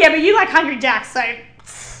know. Yeah, but you like Hungry Jack's, so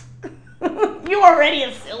you're already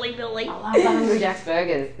a silly Billy. I love the Hungry Jack's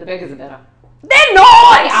burgers. The burgers are better. They're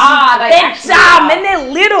not. They are. They're dumb and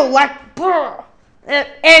they're little. Like, brr.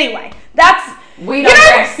 Anyway, that's. We don't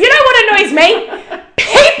rest. You know what annoys me?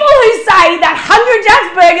 People who say that Hungry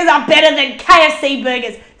Jack's burgers are better than KFC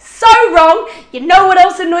burgers. So wrong. You know what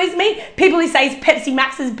else annoys me? People who say Pepsi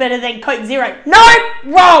Max is better than Coke Zero. No,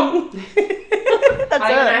 wrong. That's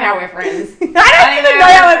I don't know how we're friends. I don't even know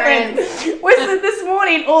how we're friends. Was this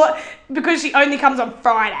morning, or because she only comes on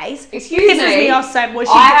Fridays. Excuse pisses me off so much.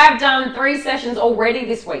 I have done 3 sessions already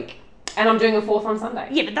this week, and I'm doing a 4th on Sunday.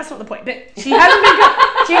 Yeah, but that's not the point. But she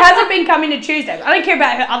hasn't been coming to Tuesdays. I don't care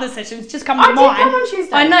about her other sessions. Just come to mine. I did come on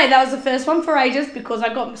Tuesday. I know that was the first one for ages because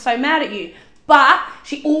I got so mad at you. But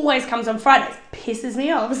she always comes on Fridays. Pisses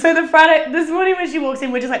me off. So this morning when she walks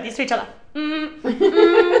in, we're just like this to each other.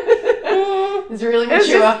 It's really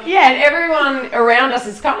mature. And everyone around us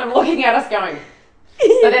is kind of looking at us going.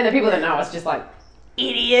 But then the people that know us just like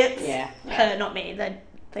idiots. Yeah. Her, not me. They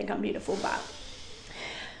think I'm beautiful, but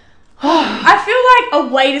I feel like a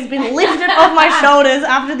weight has been lifted off my shoulders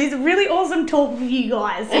after this really awesome talk with you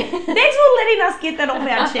guys. Thanks for letting us get that off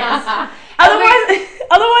our chest.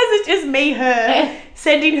 Otherwise it's just me,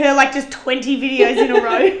 sending her like just 20 videos in a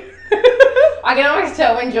row. I can always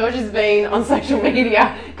tell when George has been on social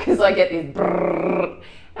media because I get this brrrr,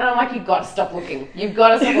 and I'm like, you've got to stop looking. You've got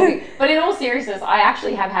to stop looking. But in all seriousness, I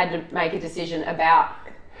actually have had to make a decision about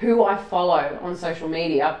who I follow on social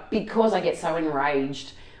media because I get so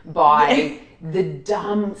enraged by the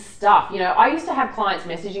dumb stuff. You know, I used to have clients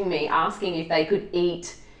messaging me asking if they could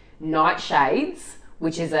eat nightshades,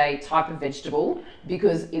 which is a type of vegetable,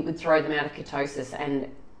 because it would throw them out of ketosis, and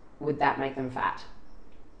would that make them fat?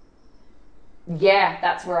 Yeah,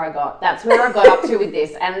 that's where I got up to with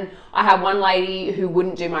this. And I had one lady who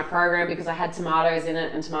wouldn't do my program because I had tomatoes in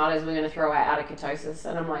it, and tomatoes were going to throw her out of ketosis.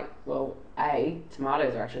 And I'm like, well,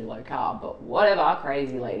 tomatoes are actually low carb, but whatever,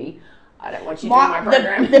 crazy lady. I don't want you doing my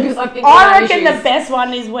program because I think I reckon the best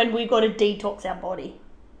one is when we got to detox our body.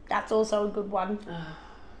 That's also a good one.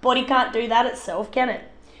 Body can't do that itself, can it?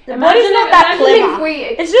 The body's not that clever.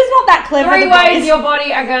 It's just not that clever. 3 ways your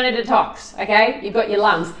body are going to detox, okay? You've got your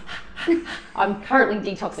lungs. I'm currently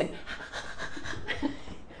detoxing.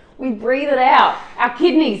 We breathe it out. Our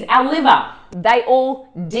kidneys, our liver, they all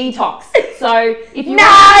detox. So if you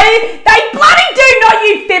they bloody do not,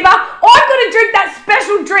 you fibber. I've got to drink that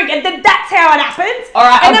special drink, and then that's how it happens. All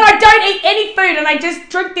right, and then I don't eat any food, and I just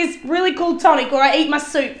drink this really cool tonic, or I eat my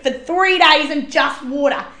soup for 3 days and just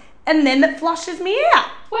water, and then it flushes me out.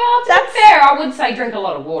 Well, that's fair. I would say drink a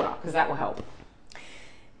lot of water because that will help.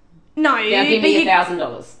 No, now give me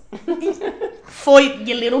 $1,000 for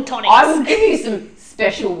your little tonics. I will give you some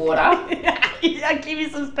special water. I'll give you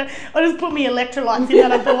some. I'll just put my electrolytes in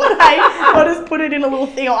that I bought. Hey, I'll just put it in a little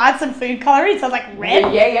thing. I'll add some food coloring, so it's like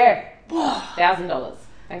red. Yeah. $1,000.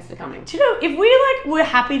 Thanks for coming. Do you know, if we were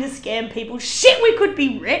happy to scam people, shit, we could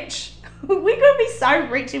be rich. We could be so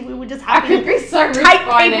rich if we were just happy to take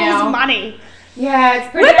people's money. Yeah, it's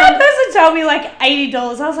pretty. When that person told me like $80,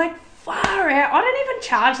 I was like, far out. I don't even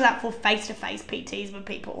charge that for face-to-face PTs with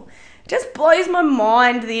people. It just blows my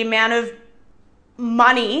mind the amount of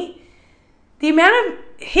money.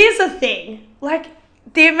 Here's the thing. Like,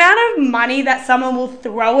 the amount of money that someone will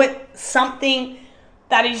throw at something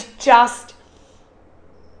that is just,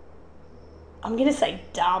 I'm going to say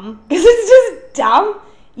dumb, because it's just dumb.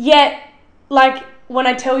 Yet, like, when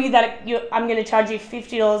I tell you that I'm going to charge you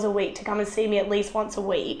 $50 a week to come and see me at least once a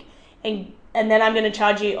week, and then I'm going to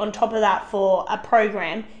charge you on top of that for a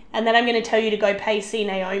program, and then I'm going to tell you to go pay see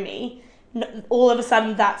Naomi, all of a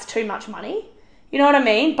sudden that's too much money. You know what I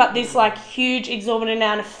mean? But this, like, huge exorbitant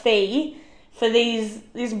amount of fee for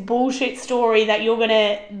this bullshit story that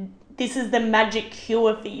this is the magic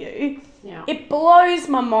cure for you. Yeah. It blows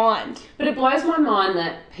my mind. But it blows my mind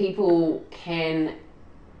that people can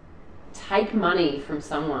take money from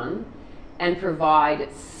someone and provide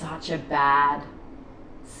such a bad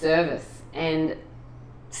service and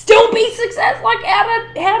still be successful. Like,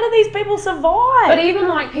 how do these people survive? But even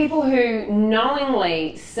like people who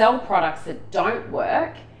knowingly sell products that don't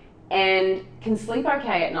work and can sleep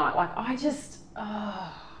okay at night, like I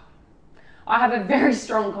have a very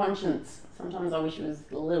strong conscience. Sometimes I wish it was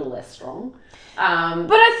a little less strong. But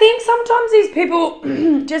I think sometimes these people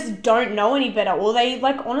just don't know any better, or they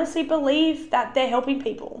like honestly believe that they're helping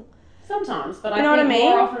people. Sometimes, but you know I think what I mean?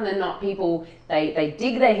 more often than not, people they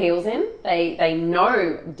dig their heels in. They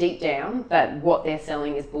know deep down that what they're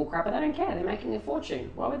selling is bullcrap, but they don't care. They're making a fortune.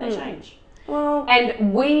 Why would they change? Well,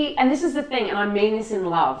 and this is the thing, and I mean this in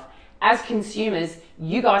love. As consumers,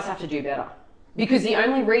 you guys have to do better, because the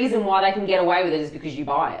only reason why they can get away with it is because you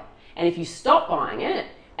buy it. And if you stop buying it,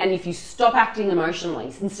 and if you stop acting emotionally,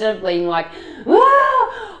 instead of being like,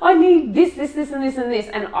 I need this, and this,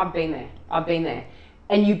 and I've been there.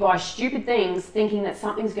 And you buy stupid things thinking that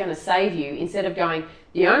something's going to save you, instead of going,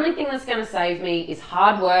 the only thing that's going to save me is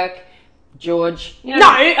hard work, George. You know, no,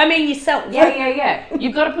 I mean yourself. Yeah.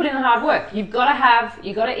 You've got to put in the hard work. You've got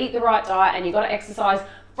to eat the right diet, and you've got to exercise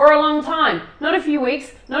for a long time. Not a few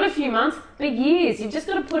weeks, not a few months, but years. You've just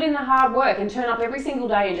got to put in the hard work and turn up every single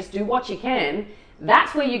day and just do what you can.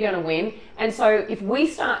 That's where you're going to win. And so if we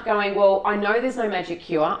start going, well, I know there's no magic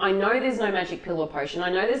cure. I know there's no magic pill or potion. I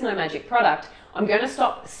know there's no magic product. I'm going to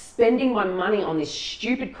stop spending my money on this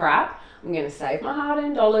stupid crap. I'm going to save my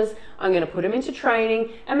hard-earned dollars. I'm going to put them into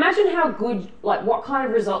training. Imagine how good, like what kind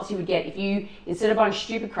of results you would get if you, instead of buying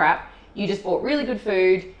stupid crap, you just bought really good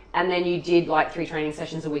food and then you did like 3 training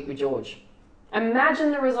sessions a week with George.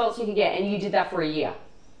 Imagine the results you could get, and you did that for a year.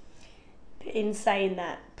 In saying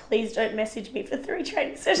that, please don't message me for 3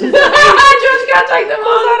 training sessions. George can't take them on.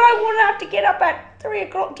 I don't want to have to get up at 3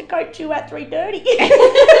 o'clock to coach you at 3:30.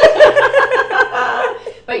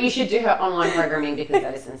 But you should do her online programming, because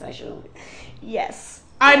that is sensational. Yes.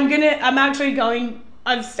 I've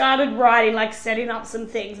started writing, like setting up some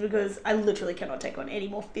things, because I literally cannot take on any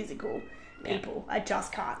more physical people. I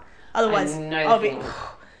just can't. Otherwise,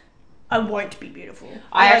 I won't be beautiful.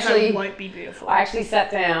 I won't be beautiful. I actually sat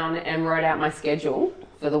down and wrote out my schedule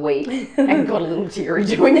for the week and got a little teary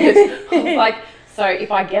doing this. I was like, so if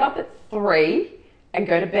I get up at 3 and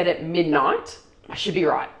go to bed at midnight, I should be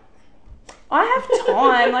right. I have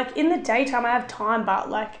time. Like, in the daytime, I have time, but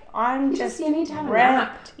like, I'm just you need to have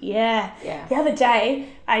wrapped. Yeah. The other day,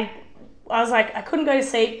 I was like, I couldn't go to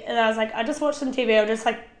sleep, and I was like, I just watched some TV. I'll just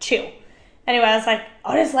like chill. Anyway, I was like,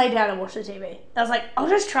 I'll just lay down and watch the TV. I was like, I'll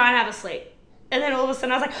just try and have a sleep. And then all of a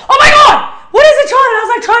sudden I was like, oh my God, what is it, John? And I was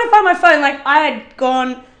like trying to find my phone. Like,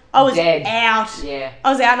 I was dead. out. Yeah.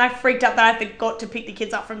 I was out, and I freaked out that I forgot to pick the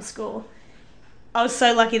kids up from school. I was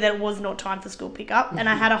so lucky that it was not time for school pickup, and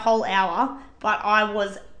I had a whole hour, but I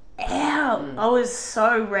was out. I was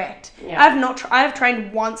so wrecked. Yeah. I have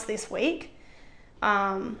trained once this week.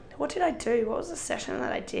 What did I do? What was the session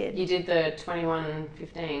that I did? You did the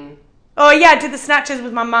 21-15. Oh yeah, I did the snatches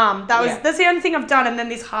with my mum. That's the only thing I've done, and then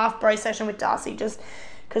this half bro session with Darcy, just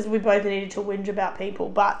because we both needed to whinge about people,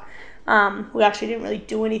 but we actually didn't really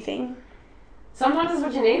do anything. Sometimes that's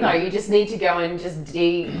what you need, though. You just need to go and just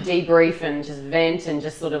debrief and just vent and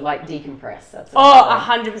just sort of like decompress. That's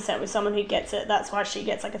 100% with someone who gets it. That's why she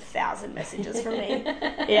gets like 1,000 messages from me.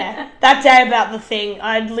 Yeah, that day about the thing,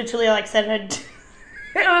 I literally like sent her.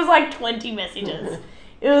 It was like 20 messages.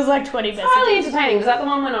 It was like 20 messages. Highly entertaining. Was that the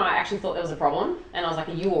one when I actually thought there was a problem? And I was like,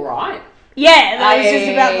 are you all right? Yeah, that was just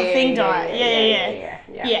about the thing diet.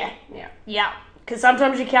 Yeah. Because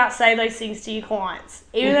sometimes you can't say those things to your clients.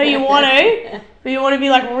 Even though you want to, but you want to be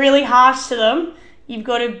like really harsh to them, you've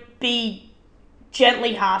got to be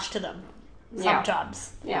gently harsh to them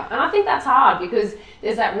sometimes. Yeah, and I think that's hard, because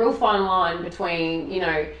there's that real fine line between, you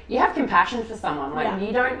have compassion for someone. Like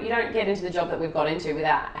you don't get into the job that we've got into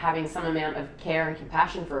without having some amount of care and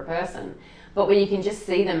compassion for a person. But when you can just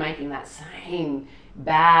see them making that same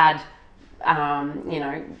bad mistake,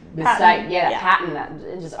 pattern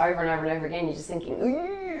that just over and over and over again, you're just thinking,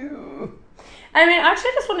 ooh. I mean, actually,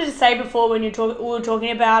 I just wanted to say before when we were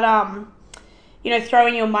talking about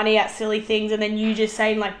throwing your money at silly things, and then you just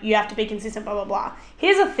saying like you have to be consistent, blah blah blah.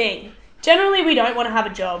 Here's the thing. Generally, we don't want to have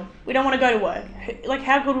a job. We don't want to go to work. Like,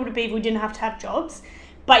 how good would it be if we didn't have to have jobs?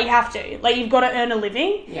 But you have to. Like, you've got to earn a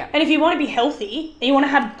living. Yeah. And if you want to be healthy and you want to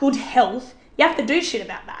have good health, you have to do shit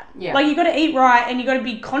about that. Yeah. Like, you got to eat right, and you got to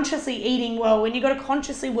be consciously eating well, and you got to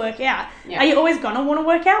consciously work out. Yeah. Are you always going to want to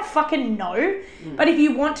work out? Fucking no. But if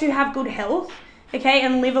you want to have good health, okay,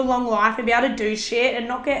 and live a long life and be able to do shit and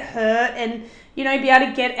not get hurt and, be able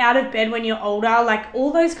to get out of bed when you're older, like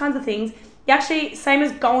all those kinds of things, you actually, same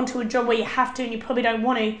as going to a job where you have to and you probably don't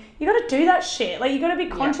want to, you got to do that shit. Like, you got to be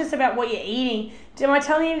conscious about what you're eating. Am I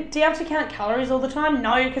telling you, do you have to count calories all the time?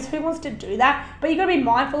 No, because who wants to do that? But you got to be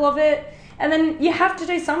mindful of it. And then you have to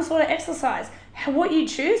do some sort of exercise. What you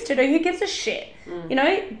choose to do, who gives a shit?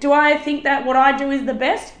 Do I think that what I do is the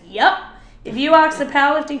best? Yep. If you ask the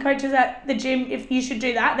powerlifting coaches at the gym if you should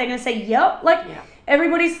do that, they're going to say yep. Like,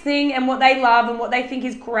 everybody's thing and what they love and what they think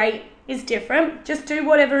is great is different. Just do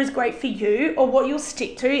whatever is great for you or what you'll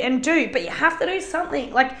stick to and do. But you have to do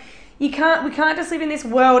something. Like, we can't just live in this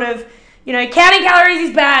world of, counting calories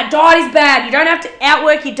is bad, diet is bad. You don't have to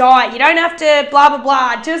outwork your diet. You don't have to blah, blah,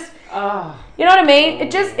 blah. Just, you know what I mean?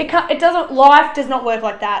 Life does not work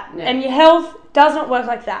like that. No. And your health does not work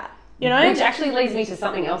like that. Which actually leads me to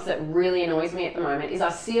something else that really annoys me at the moment is I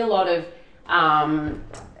see a lot of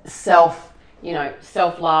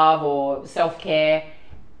self-love or self-care,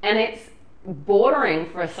 and it's bordering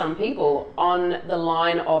for some people on the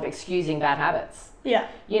line of excusing bad habits. Yeah.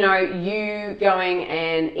 You going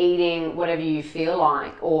and eating whatever you feel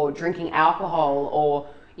like, or drinking alcohol, or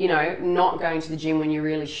not going to the gym when you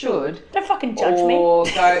really should. Don't fucking judge me. Or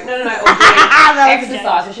doing exercise.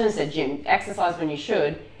 I shouldn't have said gym. Exercise when you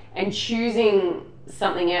should, and choosing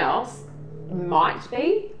something else might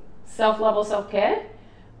be self-love or self-care.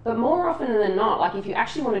 But more often than not, like, if you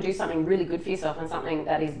actually want to do something really good for yourself and something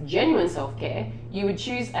that is genuine self-care, you would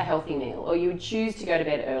choose a healthy meal, or you would choose to go to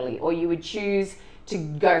bed early, or you would choose to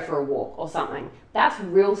go for a walk or something. That's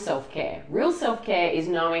real self-care. Real self-care is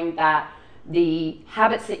knowing that the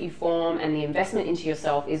habits that you form and the investment into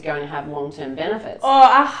yourself is going to have long-term benefits.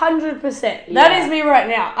 100%. That is me right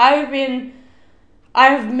now. I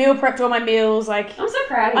have meal prepped all my meals. Like, I'm so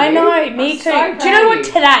proud of you. I know, me too. Do you know what,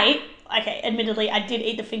 today, okay, admittedly, I did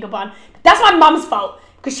eat the finger bun, but that's my mum's fault.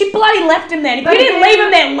 Because she bloody left him there. And if you didn't leave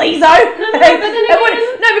him there, Lizzo.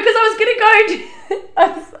 No, because I was going to go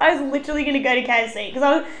I was literally going to go to KFC. Because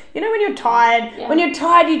I was, when you're tired,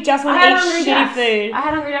 you just want to eat shitty food. I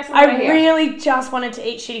had Hungry Jacks. I really just wanted to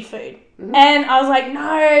eat shitty food. Mm-hmm. And I was like,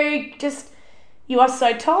 no, you are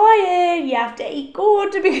so tired. You have to eat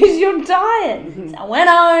good because you're tired. Mm-hmm. So I went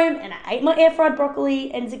home and I ate my air fried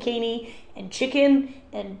broccoli and zucchini and chicken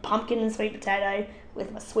and pumpkin and sweet potato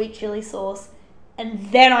with my sweet chili sauce.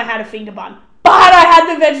 And then I had a finger bun. But I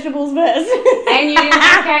had the vegetables first. And you didn't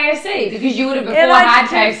have KFC because you would have before had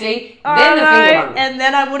KFC, then the finger bun. And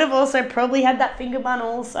then I would have also probably had that finger bun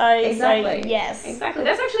also. Exactly. So, yes. Exactly.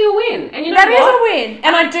 That's actually a win. And you know that is a win.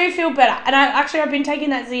 And I do feel better. And I've been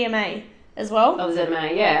taking that ZMA as well. Oh, the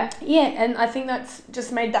ZMA, yeah. Yeah, and I think that's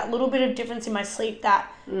just made that little bit of difference in my sleep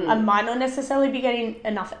that I might not necessarily be getting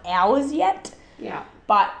enough hours yet. Yeah.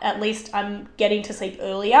 But at least I'm getting to sleep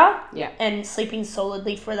earlier. Yeah. And sleeping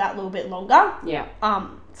solidly for that little bit longer. Yeah.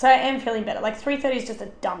 So I am feeling better. Like 3:30 is just a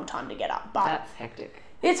dumb time to get up. But that's hectic.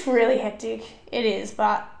 It's really hectic. It is,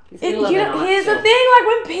 but here's the thing,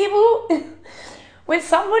 like when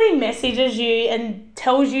somebody messages you and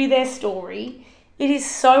tells you their story, it is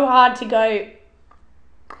so hard to go,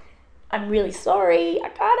 I'm really sorry, I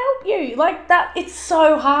can't help you. Like that, it's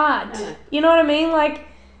so hard. You know what I mean? Like,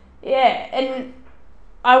 yeah, and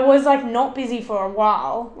I was like not busy for a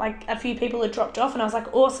while. Like a few people had dropped off and I was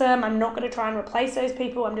like, awesome, I'm not going to try and replace those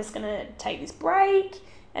people. I'm just going to take this break.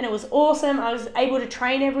 And it was awesome. I was able to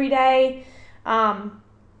train every day. And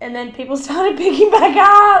then people started picking back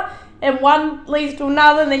up and one leads to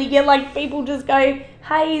another. And then you get like people just go,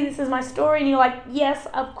 hey, this is my story. And you're like, yes,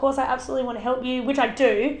 of course, I absolutely want to help you, which I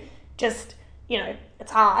do. Just,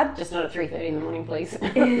 it's hard. Just not at 3:30 in the morning, please.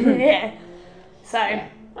 Yeah. So... Yeah.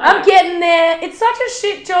 I'm getting there. It's such a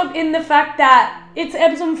shit job in the fact that it's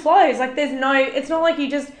ebbs and flows. Like it's not like you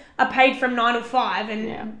just are paid from 9 to 5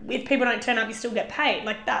 and if people don't turn up, you still get paid.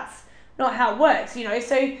 Like that's not how it works,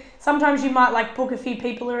 So sometimes you might like book a few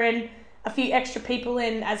extra people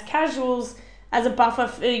in as casuals as a buffer.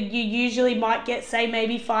 You usually might get, say,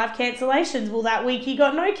 maybe 5 cancellations. Well, that week you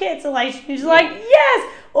got no cancellations. You're like,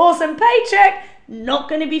 yes, awesome paycheck. Not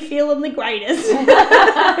going to be feeling the greatest. You know what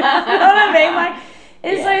I mean? Like,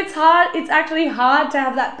 And so it's hard. It's actually hard to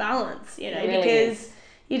have that balance, you know, really because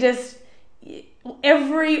you just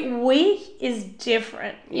every week is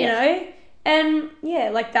different, you know, and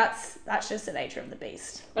like that's just the nature of the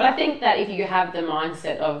beast. But I think that if you have the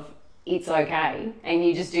mindset of it's okay and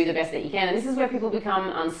you just do the best that you can, and this is where people become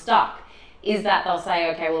unstuck, is that they'll say,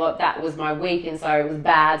 okay, well, that was my week and so it was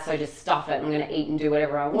bad, so just stuff it, I'm going to eat and do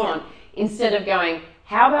whatever I want, instead of going,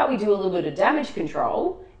 how about we do a little bit of damage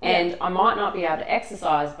control, and I might not be able to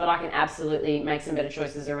exercise, but I can absolutely make some better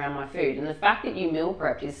choices around my food. And the fact that you meal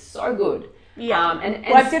prepped is so good. Yeah.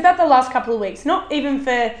 Well, I did that the last couple of weeks, not even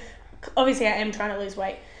for, obviously I am trying to lose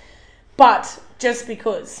weight, but just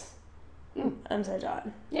because I'm so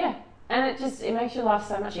tired. Yeah. And it makes your life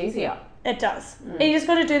so much easier. It does. And you just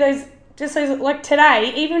got to do those, like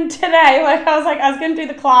today, even today, like I was going to do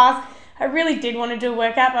the class. I really did want to do a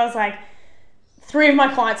workout, but I was like, 3 of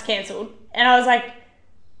my clients cancelled. And I was like,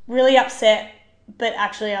 really upset, but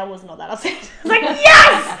actually I was not that upset. I was like,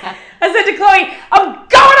 yes! I said to Chloe, I'm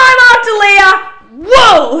going home after Leah.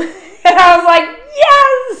 Whoa! And I was like,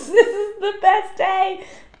 yes! This is the best day.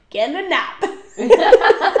 Getting a nap.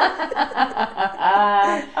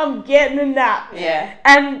 I'm getting a nap. Yeah.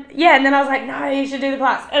 And then I was like, no, you should do the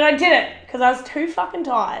class. And I didn't because I was too fucking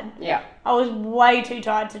tired. Yeah. I was way too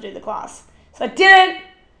tired to do the class. So I didn't.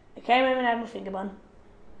 I came home and had my finger bun.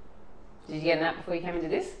 Did you get a nap before you came into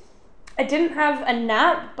this? I didn't have a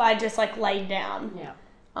nap, but I just like laid down.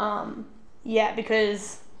 Yeah.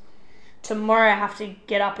 Because tomorrow I have to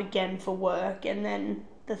get up again for work and then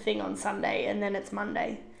the thing on Sunday and then it's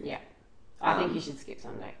Monday. Yeah. I think you should skip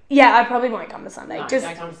Sunday. Yeah, I probably won't come to Sunday. No,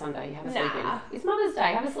 don't come to Sunday. You have a sleep in. It's Mother's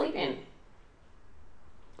Day. Have a sleep in.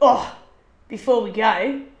 Oh, before we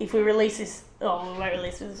go, if we release this... Oh, we won't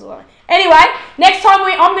release this. Anyway, next time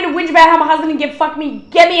I'm going to whinge about how my husband didn't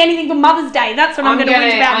get me anything for Mother's Day. That's what I'm going to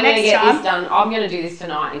whinge about next time. I'm going to get this done. I'm going to do this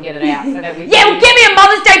tonight and get it out so that we well, give me a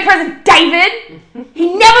Mother's Day present, David. He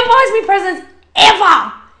never buys me presents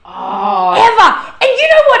ever. Oh. Ever. And you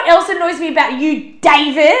know what else annoys me about you,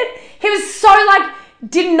 David? He was so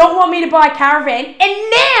did not want me to buy a caravan,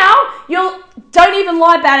 and now don't even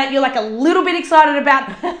lie about it, you're like a little bit excited about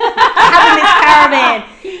having this caravan.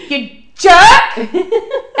 You jerk!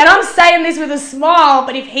 And I'm saying this with a smile,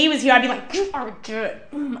 but if he was here, I'd be like, you are a jerk.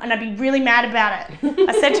 And I'd be really mad about it.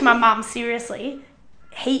 I said to my mum, seriously,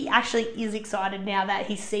 he actually is excited now that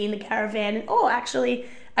he's seen the caravan. And actually,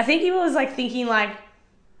 I think he was thinking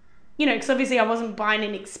because obviously I wasn't buying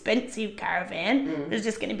an expensive caravan. It was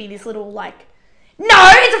just going to be this little no,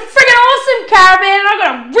 it's a friggin' awesome caravan. And I got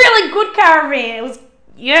a really good caravan. It was,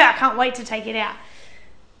 I can't wait to take it out.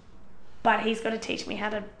 But he's got to teach me how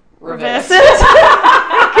to reverse it. Because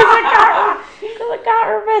I can't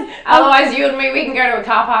reverse. Otherwise, you and me, we can go to a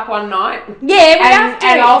car park one night. Yeah, we have to.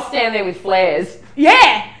 And I'll stand there with flares.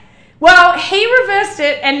 Yeah. Well, he reversed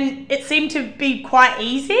it and it seemed to be quite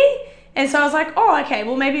easy. And so I was like, oh, okay,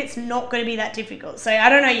 well, maybe it's not going to be that difficult. So I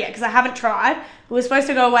don't know yet because I haven't tried. We were supposed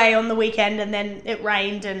to go away on the weekend and then it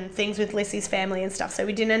rained and things with Lissy's family and stuff. So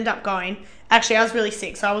we didn't end up going. Actually, I was really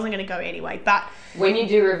sick, so I wasn't going to go anyway. But when you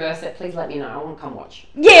do reverse it, please let me know. I want to come watch.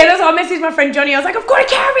 Yeah, that's why I messaged my friend Johnny. I was like, I've got a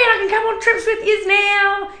caravan. I can come on trips with Iz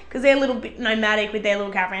now. Because they're a little bit nomadic with their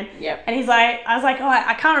little caravan. Yep. And I was like,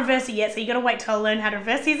 I can't reverse it yet, so you got to wait till I learn how to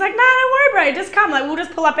reverse it. He's like, no, don't worry, bro. Just come. We'll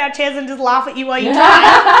just pull up our chairs and just laugh at you while you try.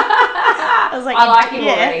 I was like, I like him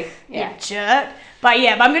already. Yeah. You jerk. But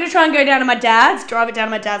I'm going to try and go down to my dad's, drive it down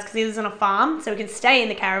to my dad's because he lives on a farm, so we can stay in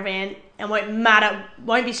the caravan and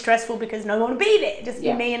won't be stressful because no one will be there. Just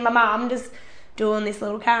me and my mum just doing this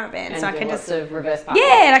little caravan. And so I can lots just of reverse parking.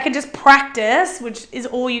 Yeah, and I can just practice, which is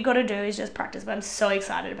all you got to do is just practice. But I'm so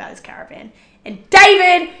excited about this caravan. And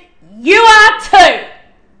David, you are too.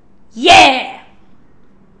 Yeah.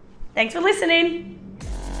 Thanks for listening.